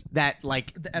sense that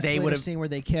like the they would have scene where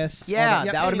they kiss. That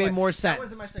would have made more sense. That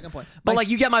wasn't my second point. But like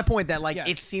you get my point that like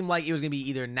it seemed like it was gonna be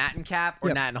either Nat and Cap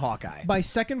or Nat and Hawkeye. My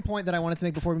second point that I wanted to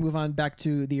make before we move on back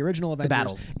to the original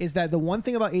Avengers is that the one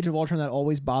thing about Age of Ultron that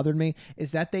always bothered me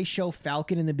is that they show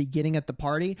Falcon in the beginning at the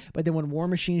party, but then when War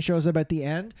Machine shows up at the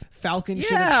end, Falcon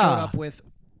should have showed up with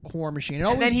War Machine. It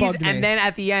always bugged me. And then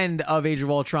at the end of Age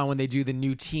of Ultron, when they do the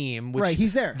new team, which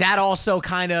he's there. That also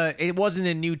kind of it wasn't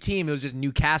a new team; it was just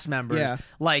new cast members. Yeah.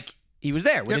 Like he was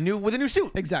there with a new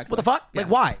suit. Exactly. What the fuck? Like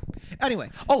why?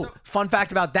 Anyway. Fun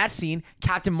fact about that scene: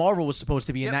 Captain Marvel was supposed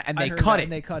to be in that, and they cut it.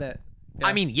 And they cut it. Yeah.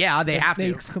 I mean, they have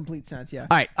to. Makes complete sense. Yeah.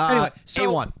 All right. Anyway, so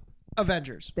A1.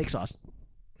 Avengers. Big sauce.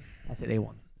 I said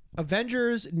A1.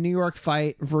 Avengers New York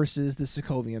fight versus the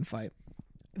Sokovian fight.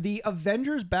 The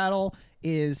Avengers battle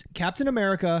is Captain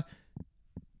America,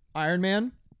 Iron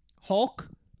Man, Hulk,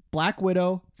 Black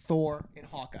Widow, Thor, and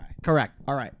Hawkeye. Correct.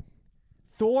 All right.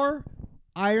 Thor,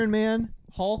 Iron Man,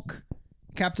 Hulk,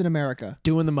 Captain America.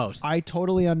 Doing the most. I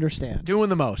totally understand. Doing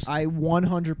the most. I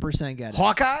 100% get it.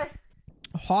 Hawkeye?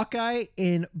 Hawkeye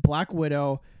and Black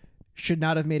Widow should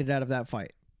not have made it out of that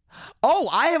fight. Oh,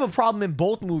 I have a problem in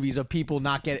both movies of people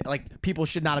not getting, like, people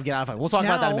should not have get out of the fight. We'll talk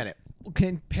about that in a minute.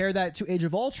 Compare that to Age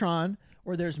of Ultron,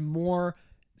 where there's more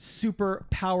super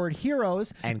powered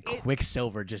heroes and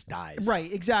Quicksilver just dies.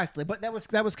 Right, exactly. But that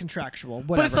was contractual.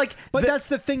 Whatever. But it's like that's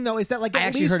the thing though, is that like I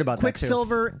actually heard about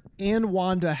Quicksilver and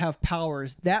Wanda have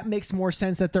powers. That makes more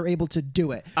sense that they're able to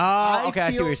do it. Oh, okay, I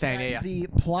see what you're saying. Yeah. The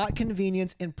plot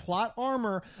convenience and plot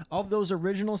armor of those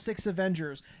original 6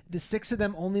 Avengers, the 6 of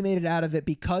them only made it out of it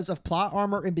because of plot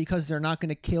armor and because they're not going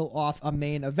to kill off a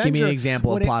main Avenger. Give me an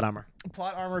example of plot armor.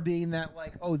 Plot armor being that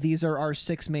like, oh, these are our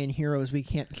 6 main heroes. We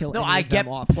can't kill any I of get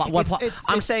them off.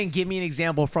 I'm saying give me an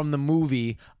example from the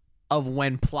movie of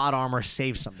when plot armor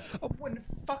saves somebody. When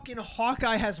fucking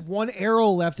Hawkeye has 1 arrow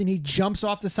left and he jumps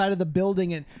off the side of the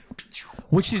building and...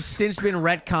 Which has since been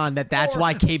retconned that's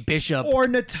why Kate Bishop... Or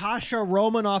Natasha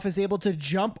Romanoff is able to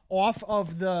jump off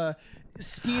of the...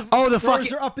 Steve throws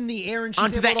her up in the air and she's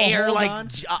onto able the air to hold like on.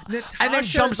 and then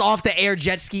jumps off the air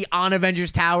jet ski on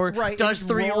Avengers Tower, does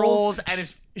 3 rolls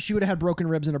and she would have had broken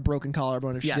ribs and a broken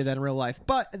collarbone if she did that in real life.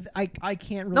 But I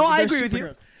can't really... No, I agree with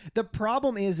you. The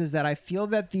problem is that I feel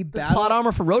that the battle... plot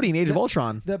armor for Rhodey in Age of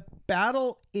Ultron. The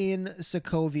battle in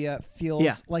Sokovia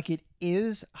feels like it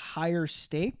is higher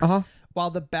stakes. While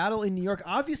the battle in New York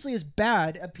obviously is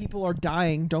bad. People are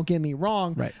dying, don't get me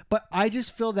wrong. Right. But I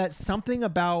just feel that something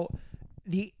about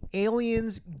the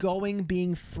aliens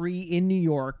being free in New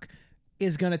York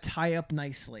is going to tie up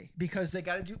nicely because they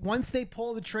got to do once they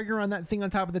pull the trigger on that thing on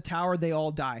top of the tower, they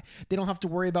all die. They don't have to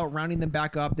worry about rounding them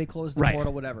back up. They close the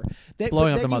portal, whatever.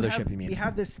 Blowing up the mothership, you mean? You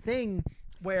have this thing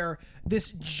where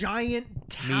this giant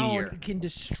town Meteor can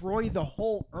destroy the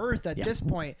whole Earth at this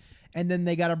point. And then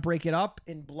they got to break it up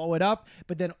and blow it up,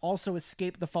 but then also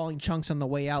escape the falling chunks on the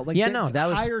way out. Like, that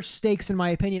was higher stakes in my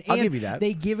opinion. I'll and give you that.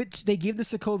 They give the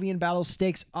Sokovian battle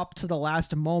stakes up to the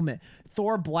last moment.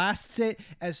 Thor blasts it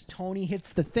as Tony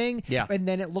hits the thing, and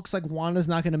then it looks like Wanda's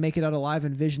not going to make it out alive,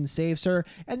 and Vision saves her.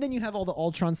 And then you have all the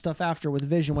Ultron stuff after with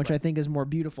Vision, which I think is more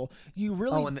beautiful. You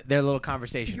really, and their little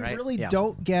conversation, right? You really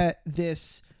don't get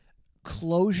this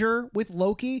closure with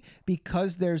Loki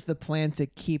because there's the plan to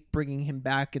keep bringing him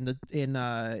back in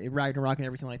Ragnarok and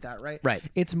everything like that, right? Right.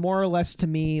 It's more or less to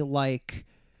me like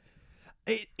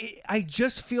I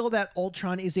just feel that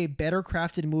Ultron is a better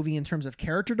crafted movie in terms of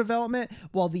character development,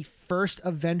 while the first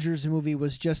Avengers movie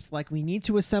was just like, we need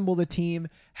to assemble the team.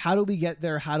 How do we get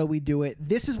there? How do we do it?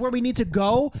 This is where we need to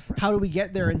go. How do we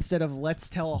get there? Instead of let's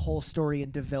tell a whole story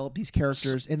and develop these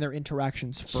characters and their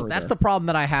interactions further. So that's the problem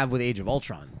that I have with Age of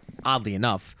Ultron, oddly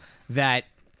enough, that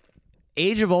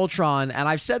Age of Ultron, and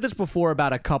I've said this before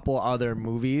about a couple other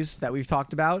movies that we've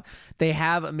talked about, they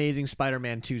have Amazing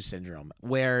Spider-Man 2 syndrome,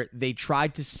 where they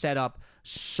tried to set up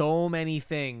so many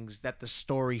things that the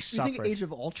story suffered. You think Age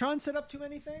of Ultron set up too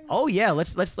many things? Oh yeah,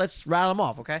 let's rattle them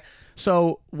off, okay?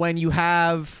 So when you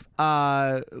have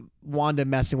Wanda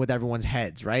messing with everyone's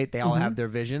heads, right? They all have their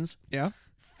visions. Yeah.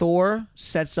 Thor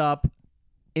sets up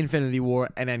Infinity War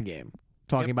and Endgame.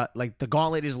 Talking about, like, the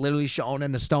gauntlet is literally shown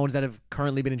and the stones that have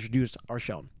currently been introduced are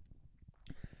shown.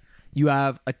 You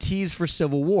have a tease for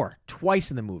Civil War twice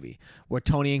in the movie where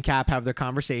Tony and Cap have their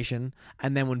conversation,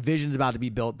 and then when Vision's about to be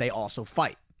built, they also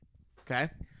fight. Okay?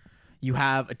 You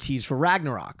have a tease for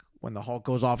Ragnarok when the Hulk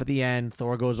goes off at the end,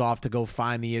 Thor goes off to go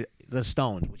find the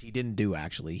stones, which he didn't do,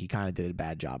 actually. He kind of did a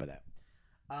bad job of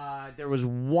that. There was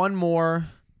one more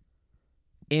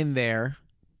in there.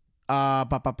 I'm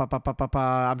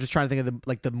just trying to think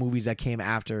of the movies that came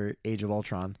after Age of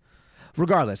Ultron.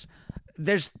 Regardless,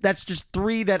 that's just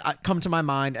three that come to my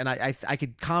mind, and I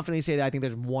could confidently say that I think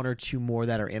there's one or two more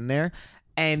that are in there,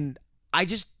 and I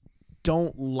just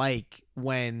don't like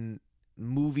when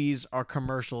movies are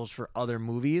commercials for other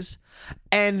movies,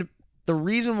 and the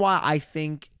reason why I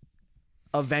think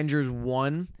Avengers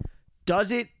 1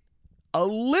 does it a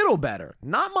little better,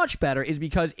 not much better, is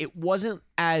because it wasn't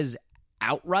as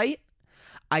outright.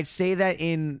 I'd say that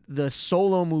in the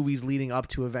solo movies leading up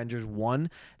to Avengers 1,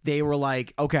 they were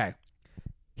like, okay,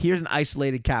 here's an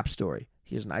isolated Cap story.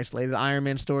 Here's an isolated Iron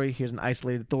Man story. Here's an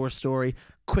isolated Thor story.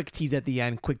 Quick tease at the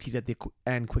end, quick tease at the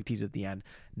end, quick tease at the end.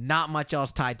 Not much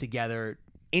else tied together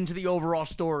into the overall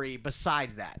story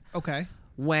besides that. Okay.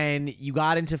 When you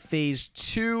got into Phase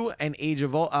 2 and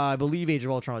I believe Age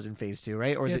of Ultron was in Phase 2,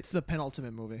 right? Or is it's the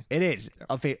penultimate movie. It is.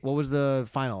 What was the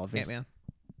final of Phase? Ant-Man.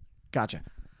 Gotcha.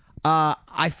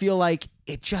 I feel like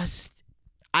it just,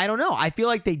 I don't know. I feel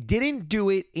like they didn't do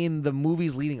it in the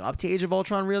movies leading up to Age of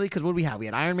Ultron, really, because what did we have? We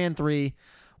had Iron Man 3,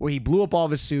 where he blew up all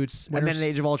of his suits, and then in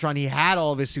Age of Ultron, he had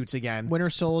all of his suits again. Winter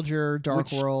Soldier,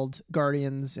 Dark World,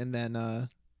 Guardians, and then...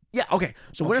 Yeah, okay.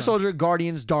 So Ultron. Winter Soldier,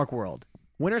 Guardians, Dark World.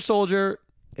 Winter Soldier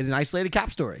is an isolated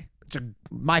Cap story. It's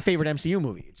my favorite MCU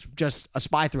movie. It's just a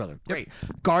spy thriller. Great.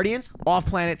 Yep. Guardians,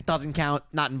 off-planet, doesn't count,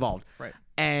 not involved. Right.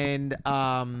 And...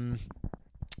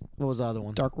 what was the other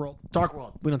one? Dark World. Dark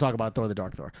World. We don't talk about Thor the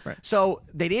Dark Thor. Right. So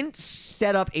they didn't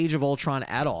set up Age of Ultron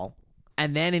at all.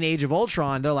 And then in Age of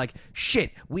Ultron, they're like,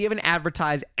 shit, we haven't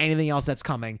advertised anything else that's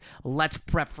coming. Let's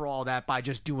prep for all that by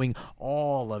just doing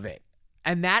all of it.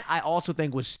 And that I also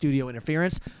think was studio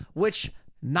interference, which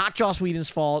not Joss Whedon's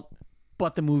fault,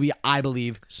 but the movie, I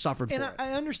believe, suffered for it.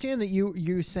 I understand that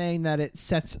you saying that it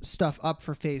sets stuff up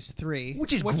for Phase 3.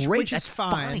 Which is great. Which is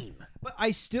fine. But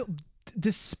I still...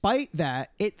 Despite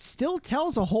that, it still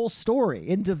tells a whole story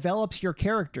and develops your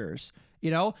characters.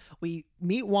 You know, we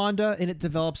meet Wanda and it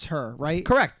develops her, right?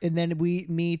 Correct. And then we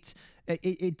meet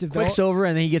it develops Quicksilver,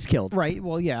 and then he gets killed. Right.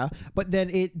 Well, yeah, but then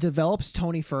it develops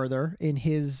Tony further in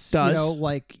his,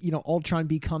 Ultron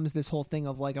becomes this whole thing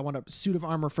of like, I want a suit of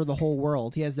armor for the whole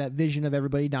world. He has that vision of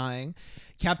everybody dying.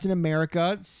 Captain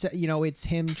America, it's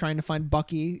him trying to find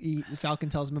Bucky. Falcon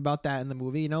tells him about that in the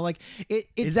movie.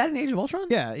 Is that in Age of Ultron?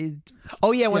 Yeah.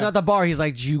 When they're at the bar, he's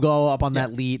like, "Did you go up on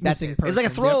that lead?" It's like a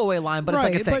throwaway line, but it's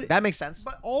like a thing. That makes sense.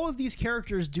 But all of these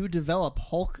characters do develop.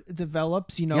 Hulk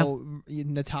develops.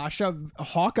 Natasha,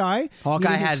 Hawkeye. Hawkeye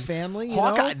has his family.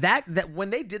 Hawkeye. That when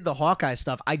they did the Hawkeye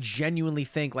stuff, I genuinely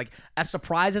think, like, as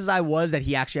surprised as I was that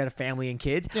he actually had a family and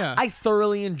kids, I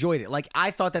thoroughly enjoyed it. Like,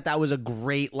 I thought that was a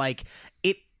great, like,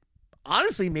 it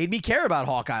honestly made me care about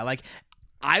Hawkeye. Like,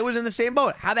 I was in the same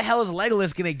boat. How the hell is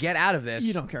Legolas going to get out of this?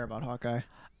 You don't care about Hawkeye.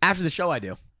 After the show, I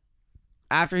do.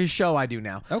 After his show, I do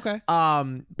now. Okay.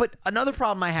 But another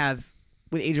problem I have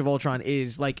with Age of Ultron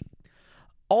is, like,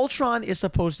 Ultron is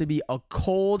supposed to be a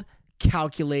cold,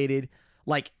 calculated,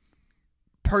 like,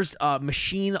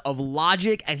 machine of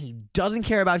logic, and he doesn't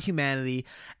care about humanity,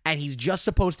 and he's just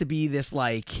supposed to be this,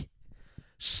 like,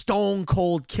 stone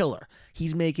cold killer.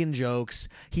 He's making jokes.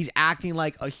 He's acting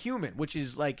like a human, which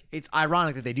is, like, it's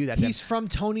ironic that they do that to him. He's from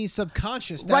Tony's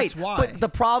subconscious. That's why. But the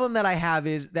problem that I have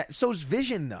is that so's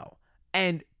Vision, though.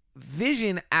 And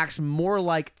Vision acts more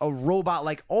like a robot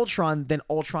like Ultron than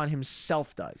Ultron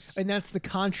himself does. And that's the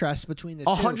contrast between the two.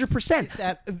 100%. Is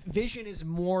that Vision is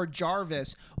more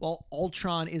Jarvis, while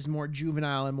Ultron is more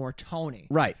juvenile and more Tony.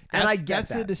 Right. And I get that's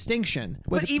that. the distinction.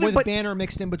 But With Banner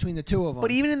mixed in between the two of them.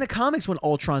 But even in the comics when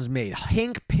Ultron's made,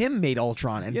 Hank Pym made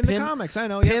Ultron. And in the comics, I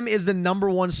know. Pym is the number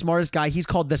one smartest guy. He's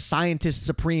called the scientist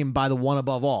supreme by the one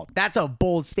above all. That's a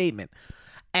bold statement.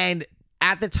 And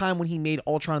at the time when he made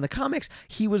Ultron in the comics,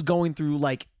 he was going through,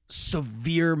 like,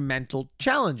 severe mental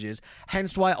challenges.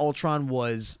 Hence why Ultron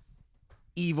was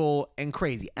evil and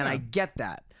crazy. And I get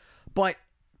that. But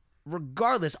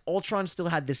regardless, Ultron still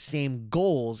had the same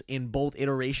goals in both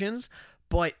iterations.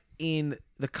 But in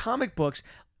the comic books,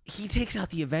 he takes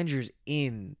out the Avengers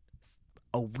in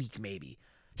a week, maybe.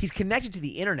 He's connected to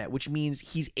the internet, which means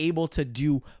he's able to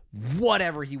do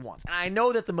whatever he wants. And I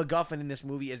know that the MacGuffin in this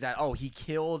movie is that, he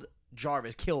killed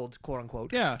quote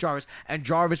unquote Jarvis, and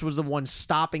Jarvis was the one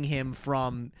stopping him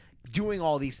from doing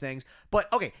all these things.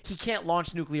 But okay, he can't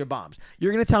launch nuclear bombs.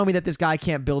 You're gonna tell me that this guy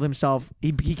can't build himself?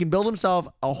 He can build himself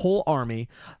a whole army,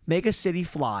 make a city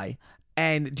fly,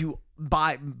 and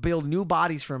build new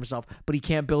bodies for himself, but he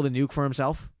can't build a nuke for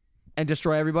himself and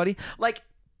destroy everybody? Like,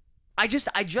 I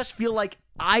just feel like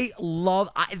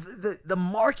the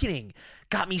marketing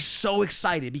got me so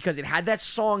excited because it had that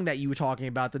song that you were talking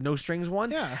about, the No Strings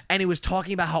one. Yeah. And it was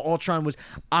talking about how Ultron was,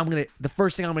 the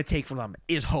first thing I'm going to take from them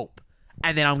is hope.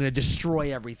 And then I'm going to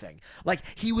destroy everything. Like,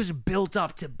 he was built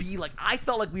up to be like, I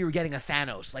felt like we were getting a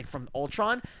Thanos, like, from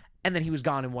Ultron, and then he was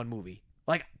gone in one movie.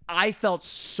 Like, I felt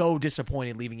so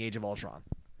disappointed leaving Age of Ultron.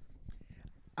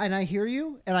 And I hear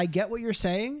you, and I get what you're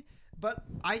saying, but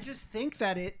I just think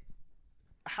that it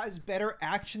has better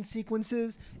action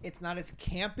sequences. It's not as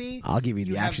campy. I'll give you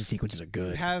the action sequences are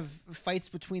good. You have fights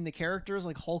between the characters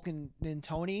like Hulk and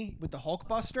Tony with the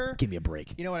Hulkbuster. Give me a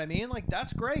break. You know what I mean? Like,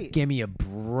 that's great. Give me a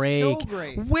break. So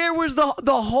great. Where was the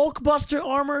Hulkbuster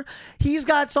armor? He's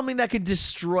got something that could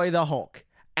destroy the Hulk,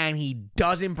 and he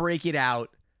doesn't break it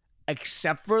out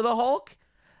except for the Hulk.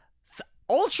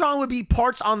 Ultron would be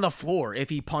parts on the floor if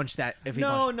he punched that.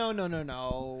 No. And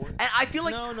I feel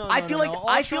like I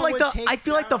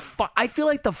feel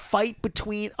like the fight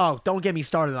between. Oh, don't get me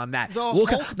started on that.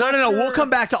 We'll come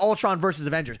back to Ultron versus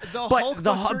Avengers. But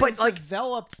like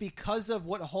developed because of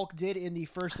what Hulk did in the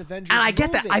first Avengers. And I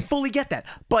get that. I fully get that.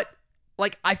 But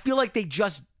like, I feel like they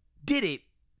just did it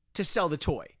to sell the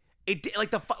toy. It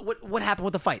like what happened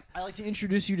with the fight? I like to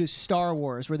introduce you to Star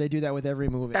Wars, where they do that with every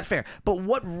movie. That's fair. But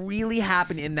what really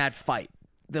happened in that fight?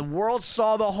 The world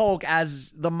saw the Hulk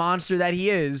as the monster that he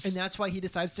is, and that's why he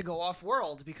decides to go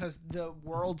off-world, because the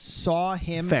world saw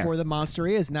him for the monster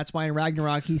he is, and that's why in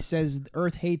Ragnarok he says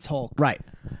Earth hates Hulk. Right.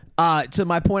 To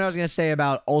my point, I was going to say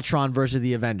about Ultron versus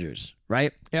the Avengers.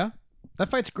 Right. Yeah,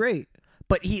 that fight's great.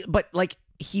 But he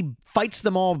fights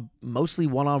them all mostly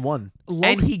one-on-one.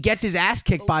 And he gets his ass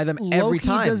kicked by them every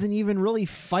time. Loki doesn't even really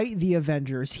fight the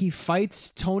Avengers. He fights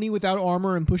Tony without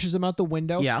armor and pushes him out the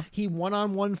window. Yeah. He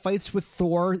one-on-one fights with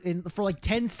Thor for like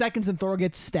 10 seconds and Thor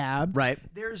gets stabbed. Right.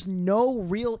 There's no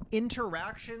real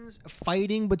interactions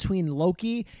fighting between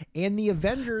Loki and the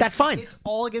Avengers. That's fine. It's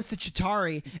all against the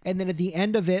Chitauri, and then at the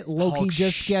end of it, Loki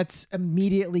just gets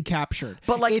immediately captured.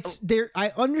 But like,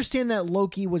 I understand that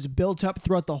Loki was built up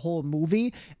throughout the whole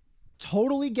movie.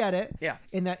 Totally get it. Yeah.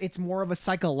 In that it's more of a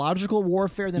psychological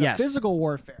warfare than a physical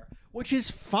warfare, which is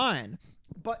fine.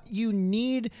 But you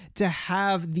need to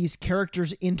have these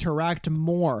characters interact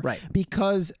more. Right.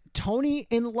 Because Tony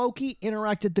and Loki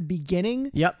interact at the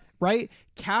beginning. Yep. Right?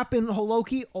 Cap and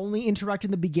Loki only interact in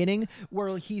the beginning,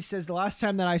 where he says, the last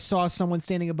time that I saw someone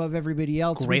standing above everybody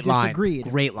else, we disagreed.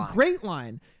 Great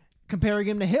line. Comparing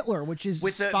him to Hitler, which is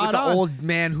with the old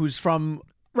man who's from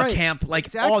a camp,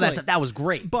 like all that stuff. That was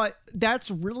great. But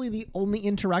that's really the only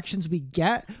interactions we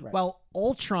get, while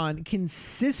Ultron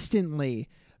consistently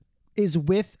is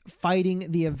with fighting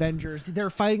the Avengers. They're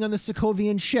fighting on the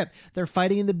Sokovian ship. They're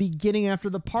fighting in the beginning after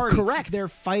the party. Correct. They're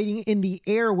fighting in the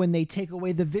air when they take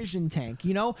away the Vision tank,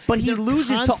 you know? But he They're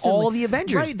loses to all the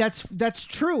Avengers. Right, that's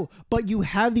true. But you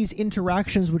have these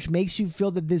interactions which makes you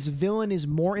feel that this villain is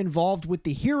more involved with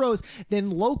the heroes than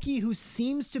Loki, who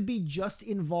seems to be just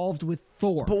involved with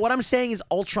Thor. But what I'm saying is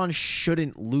Ultron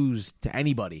shouldn't lose to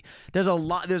anybody. There's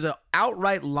an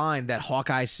outright line that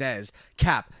Hawkeye says,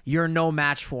 Cap, you're no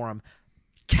match for him.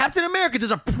 Captain America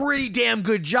does a pretty damn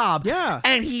good job. Yeah.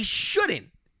 And he shouldn't.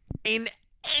 In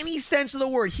any sense of the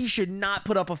word, he should not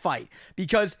put up a fight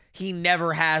because he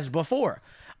never has before.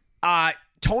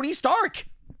 Tony Stark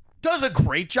does a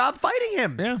great job fighting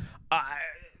him. Yeah.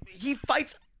 He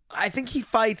fights, I think he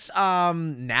fights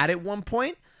Nat at one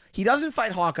point. He doesn't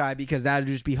fight Hawkeye because that would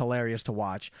just be hilarious to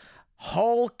watch.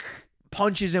 Hulk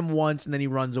punches him once and then he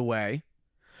runs away.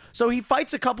 So he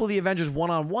fights a couple of the Avengers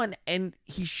one-on-one, and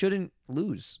he shouldn't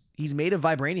lose. He's made of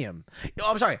vibranium.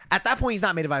 Oh, I'm sorry. At that point, he's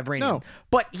not made of vibranium. No.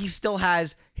 But he still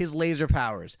has his laser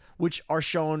powers, which are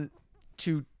shown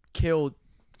to kill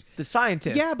the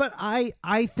scientist. Yeah, but I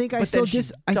think I still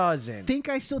think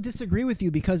I still disagree with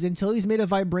you, because until he's made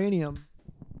of vibranium,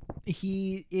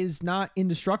 he is not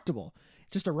indestructible.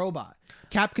 Just a robot.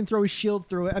 Cap can throw his shield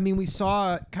through it. I mean, we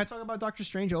saw... Can I talk about Doctor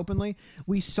Strange openly?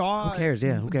 We saw... Who cares?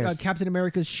 Yeah, who cares? Captain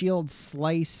America's shield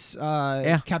slice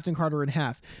Captain Carter in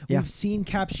half. Yeah. We've seen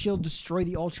Cap's shield destroy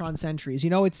the Ultron sentries. You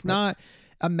know, it's not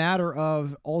a matter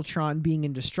of Ultron being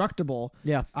indestructible.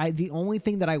 Yeah. The only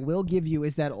thing that I will give you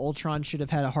is that Ultron should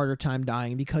have had a harder time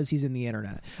dying because he's in the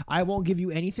internet. I won't give you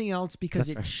anything else because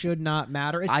it should not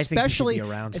matter. I think he should be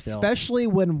around still. Especially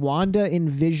when Wanda and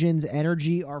Vision's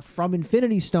energy are from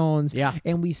Infinity Stones. Yeah.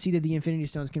 And we see that the Infinity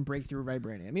Stones can break through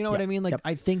vibranium. You know what I mean? Like,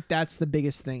 I think that's the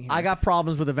biggest thing here. I got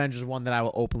problems with Avengers 1 that I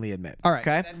will openly admit. All right.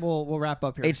 Okay. Then we'll wrap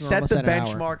up here. It set the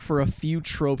benchmark for a few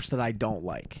tropes that I don't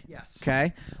like. Yes.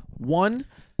 Okay. One,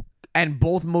 and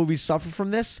both movies suffer from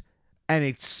this, and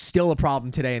it's still a problem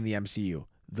today in the MCU.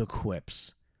 The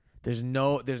quips. There's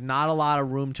not a lot of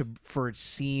room for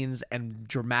scenes and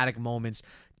dramatic moments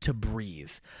to breathe.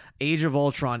 Age of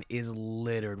Ultron is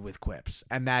littered with quips,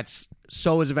 and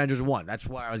so is Avengers 1. That's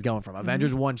where I was going from.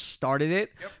 Avengers 1 started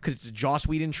it because it's a Joss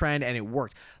Whedon trend, and it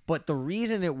worked. But the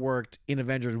reason it worked in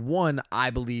Avengers 1, I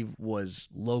believe, was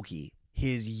Loki.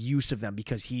 His use of them,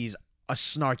 because he's a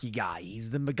snarky guy.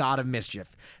 He's the god of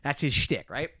mischief. That's his shtick,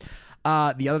 right?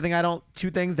 The other thing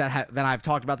two things that I've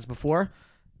talked about this before.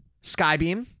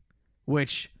 Skybeam,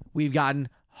 which we've gotten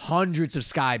hundreds of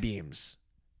Skybeams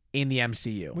in the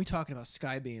MCU. What are we talking about?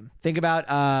 Skybeam. Think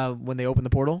about when they open the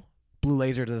portal, blue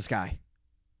laser to the sky.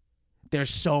 There's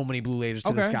so many blue lasers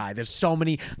to the sky. There's so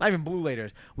many, not even blue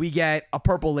lasers. We get a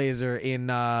purple laser in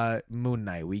Moon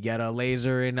Knight. We get a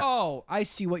laser in... Oh, I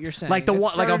see what you're saying. Like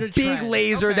a big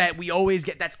laser that we always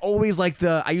get. That's always like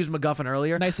I used MacGuffin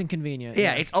earlier. Nice and convenient.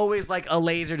 Yeah, it's always like a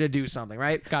laser to do something,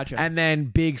 right? Gotcha. And then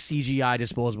big CGI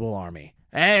disposable army.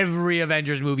 Every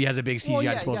Avengers movie has a big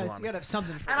CGI disposable army. You gotta have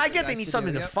something. And I get they need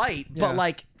something to fight, but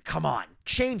like, come on,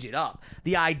 change it up.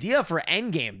 The idea for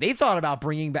Endgame, they thought about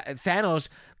bringing back Thanos,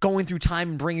 going through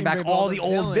time and bringing back all the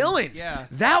old villains. Yeah.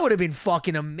 That would have been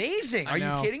fucking amazing. Are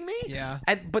you kidding me? Yeah.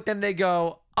 But then they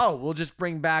go, oh, we'll just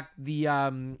bring back the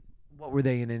what were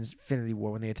they in Infinity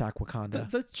War when they attacked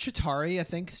Wakanda? The Chitauri, I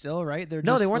think, still, right? They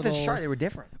weren't the Chitauri. They were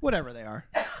different. Whatever they are.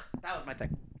 That was my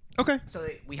thing. Okay. So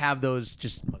we have those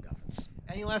just MacGuffins.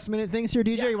 Any last minute things here,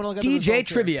 DJ? Yeah. You want to look at DJ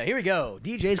trivia. Here we go.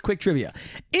 DJ's quick trivia.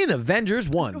 In Avengers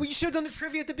 1. We should have done the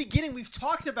trivia at the beginning. We've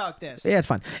talked about this. Yeah, it's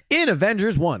fine. In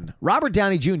Avengers 1, Robert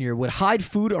Downey Jr. would hide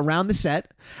food around the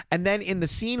set, and then in the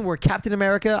scene where Captain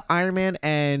America, Iron Man,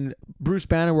 and Bruce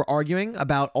Banner were arguing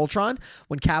about Ultron,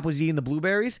 when Cap was eating the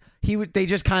blueberries, they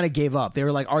just kind of gave up. They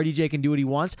were like, RDJ can do what he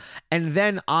wants. And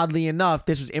then, oddly enough,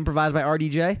 this was improvised by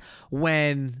RDJ,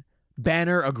 when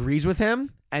Banner agrees with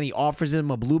him, and he offers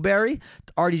him a blueberry,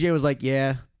 RDJ was like,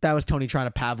 yeah, that was Tony trying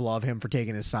to Pavlov him for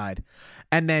taking his side.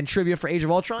 And then trivia for Age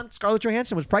of Ultron, Scarlett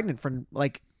Johansson was pregnant for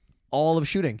like all of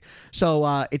shooting.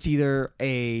 So it's either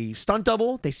a stunt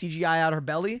double, they CGI out her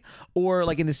belly, or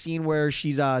like in the scene where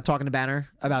she's talking to Banner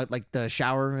about like the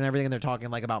shower and everything, and they're talking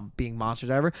like about being monsters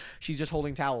or whatever, she's just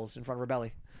holding towels in front of her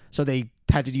belly. So they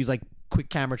had to use like quick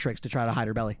camera tricks to try to hide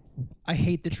her belly. I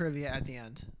hate the trivia at the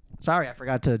end. Sorry, I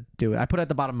forgot to do it. I put it at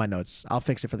the bottom of my notes. I'll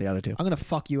fix it for the other two. I'm going to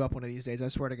fuck you up one of these days, I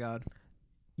swear to God.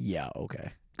 Yeah,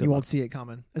 okay. You won't see it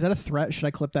coming. Is that a threat? Should I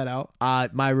clip that out?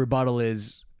 My rebuttal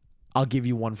is, I'll give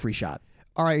you one free shot.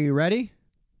 All right, are you ready?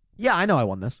 Yeah, I know I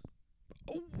won this.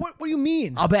 What do you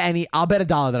mean? I'll bet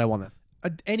 $1 that I won this.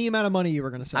 Any amount of money you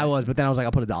were going to say. I was, but then I was like,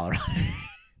 I'll put $1 on it.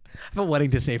 have a wedding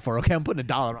to save for. Okay, I'm putting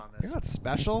 $1 on this. You're not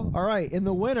special. All right, in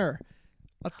the winner,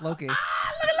 that's Loki. Look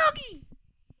at Loki.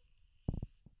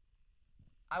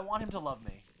 I want him to love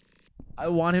me. I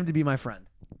want him to be my friend.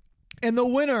 And the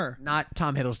winner. Not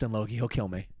Tom Hiddleston Loki. He'll kill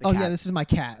me. Oh, yeah, this is my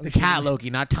cat. The cat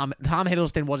Loki, not Tom. Tom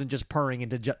Hiddleston wasn't just purring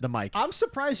into the mic. I'm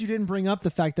surprised you didn't bring up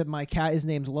the fact that my cat is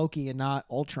named Loki and not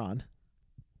Ultron.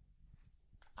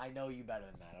 I know you better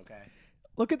than that, okay?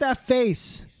 Look at that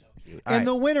face. He's so cute. And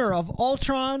the winner of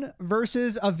Ultron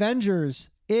versus Avengers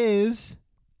is...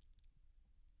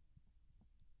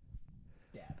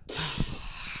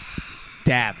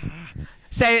 Dab.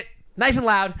 Say it. Nice and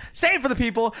loud. Say it for the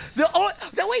people.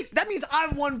 Wait, that means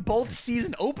I've won both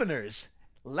season openers.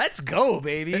 Let's go,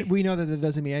 baby. We know that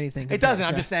doesn't mean anything. It doesn't.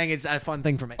 I'm just saying it's a fun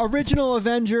thing for me. Original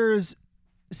Avengers,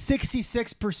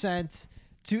 66%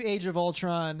 to Age of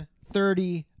Ultron,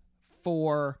 34%.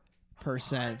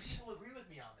 People agree with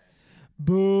me on this.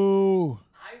 Boo.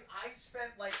 I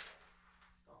spent like...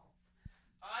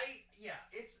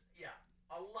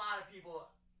 a lot of people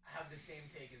have the same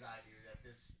take as I do,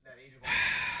 that Age of Ultron is the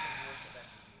worst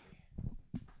Avengers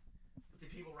movie.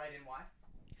 Did people write in why?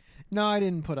 No, I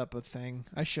didn't put up a thing.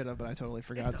 I should have, but I totally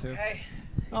forgot It's to. okay.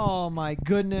 Oh my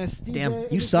goodness. Damn, DJ, you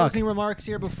any suck. Closing remarks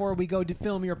here before we go to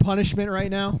film your punishment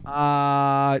right now?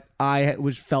 I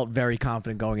felt very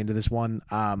confident going into this one.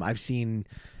 I've seen...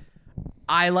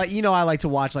 I like to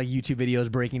watch like YouTube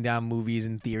videos breaking down movies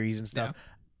and theories and stuff. Yeah.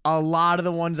 A lot of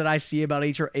the ones that I see about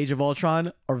Age of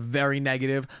Ultron are very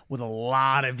negative with a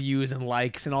lot of views and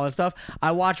likes and all that stuff.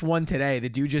 I watched one today. The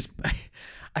dude just,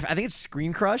 I think it's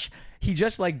Screen Crush. He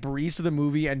just like breezes through the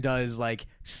movie and does like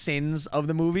sins of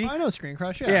the movie. I know Screen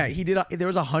Crush, yeah. Yeah, he did. There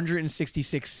was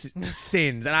 166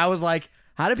 sins. And I was like,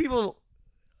 how do people...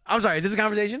 I'm sorry, is this a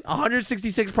conversation?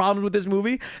 166 problems with this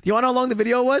movie? Do you want to know how long the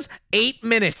video was? 8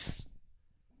 minutes.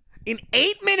 In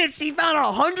 8 minutes, he found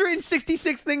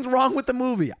 166 things wrong with the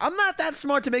movie. I'm not that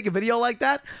smart to make a video like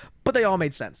that, but they all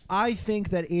made sense. I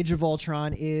think that Age of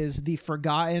Ultron is the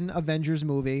forgotten Avengers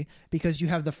movie because you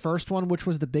have the first one, which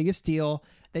was the biggest deal.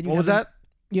 Then you What was that?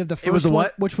 You have the first was the one,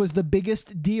 what? which was the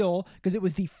biggest deal because it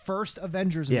was the first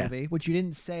Avengers Yeah. movie, which you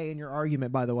didn't say in your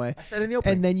argument, by the way. I said in the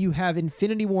opening. And then you have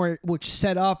Infinity War, which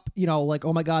set up, like,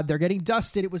 oh my God, they're getting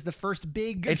dusted. It was the first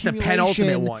big It's the accumulation.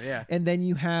 penultimate one, yeah. And then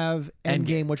you have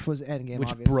Endgame, which was Endgame,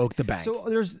 Which obviously. broke the bank. So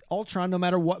there's Ultron, no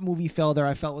matter what movie fell there,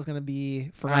 I felt was going to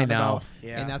be forgotten I know. about.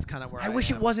 Yeah. And that's kind of where I wish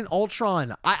am. it wasn't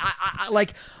Ultron. I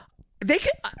like... They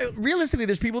could... realistically,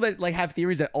 there's people that like have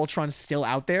theories that Ultron's still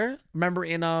out there. Remember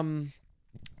in...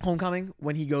 Homecoming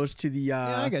when he goes to the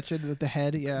Yeah, I get you with the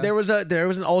head. Yeah, there was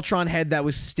an Ultron head that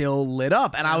was still lit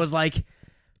up, and I was like,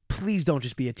 please don't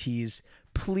just be a tease.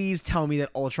 Please tell me that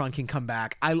Ultron can come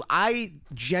back. I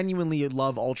genuinely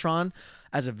love Ultron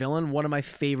as a villain. One of my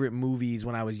favorite movies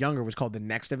when I was younger was called The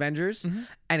Next Avengers,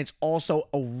 and it's also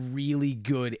a really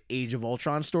good Age of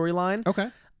Ultron storyline. Okay.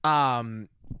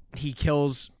 He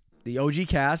kills the OG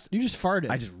cast. You just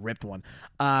farted. I just ripped one.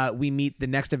 We meet the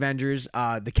next Avengers.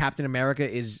 The Captain America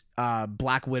is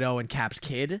Black Widow and Cap's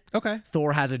kid. Okay.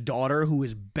 Thor has a daughter who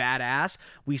is badass.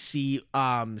 We see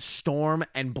Storm and Storm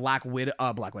and Black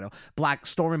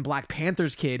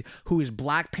Panther's kid, who is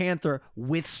Black Panther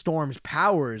with Storm's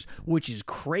powers, which is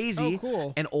crazy. Oh,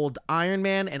 cool. And old Iron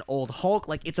Man and old Hulk.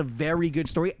 Like, it's a very good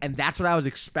story, and that's what I was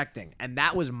expecting. And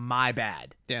that was my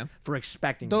bad. Yeah. For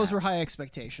expecting Those that. were high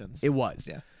expectations. It was.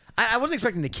 Yeah. I wasn't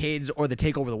expecting the kids or the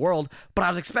take over the world, but I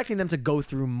was expecting them to go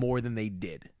through more than they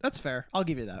did. That's fair. I'll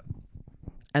give you that.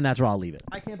 And that's where I'll leave it.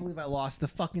 I can't believe I lost the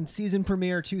fucking season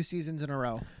premiere 2 seasons in a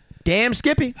row. Damn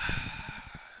Skippy.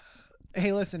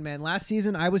 Hey, listen, man. Last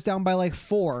season I was down by like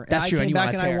 4. That's and true, I and came you back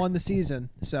wanna and I tear. won the season.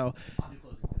 So. I'll do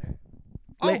closings today.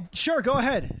 Oh, sure. Go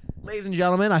ahead. Ladies and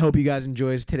gentlemen, I hope you guys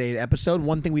enjoyed today's episode.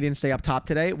 One thing we didn't say up top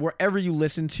today, wherever you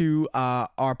listen to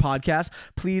our podcast,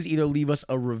 please either leave us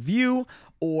a review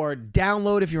or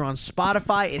download if you're on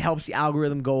Spotify. It helps the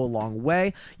algorithm go a long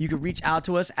way. You can reach out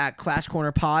to us at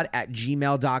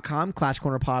clashcornerpod@gmail.com, Clash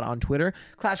Corner Pod on Twitter,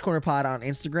 Clash Corner Pod on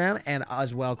Instagram, and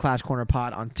as well Clash Corner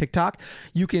Pod on TikTok.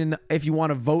 You can, if you want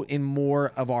to vote in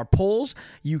more of our polls,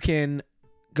 you can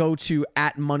go to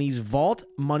 @Money's Vault,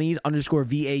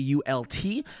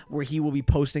 Monies_VAULT, where he will be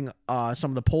posting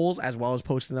some of the polls as well as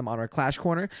posting them on our Clash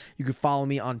Corner. You can follow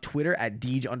me on Twitter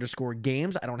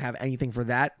 @Deej_games. I don't have anything for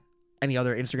that, any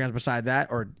other Instagrams beside that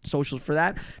or socials for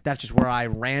that. That's just where I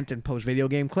rant and post video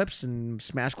game clips and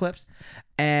Smash clips.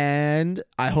 And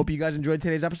I hope you guys enjoyed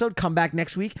today's episode. Come back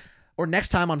next week or next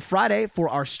time on Friday for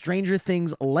our Stranger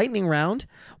Things lightning round,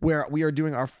 where we are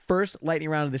doing our first lightning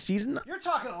round of the season. You're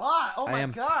talking a lot. Oh, my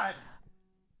God.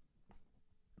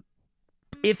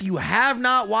 If you have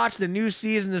not watched the new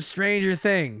season of Stranger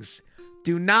Things,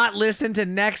 do not listen to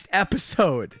next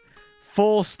episode.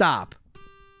 Full stop.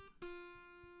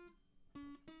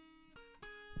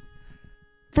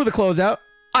 For the closeout,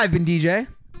 I've been DJ.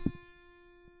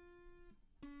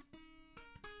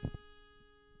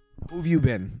 Who have you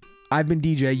been? I've been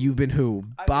DJ. You've been who?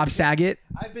 Bob Saget?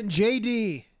 I've been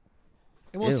JD.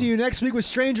 And we'll Ew. see you next week with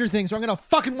Stranger Things, where I'm going to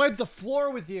fucking wipe the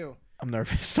floor with you. I'm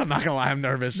nervous. I'm not going to lie. I'm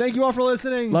nervous. Thank you all for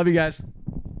listening. Love you guys.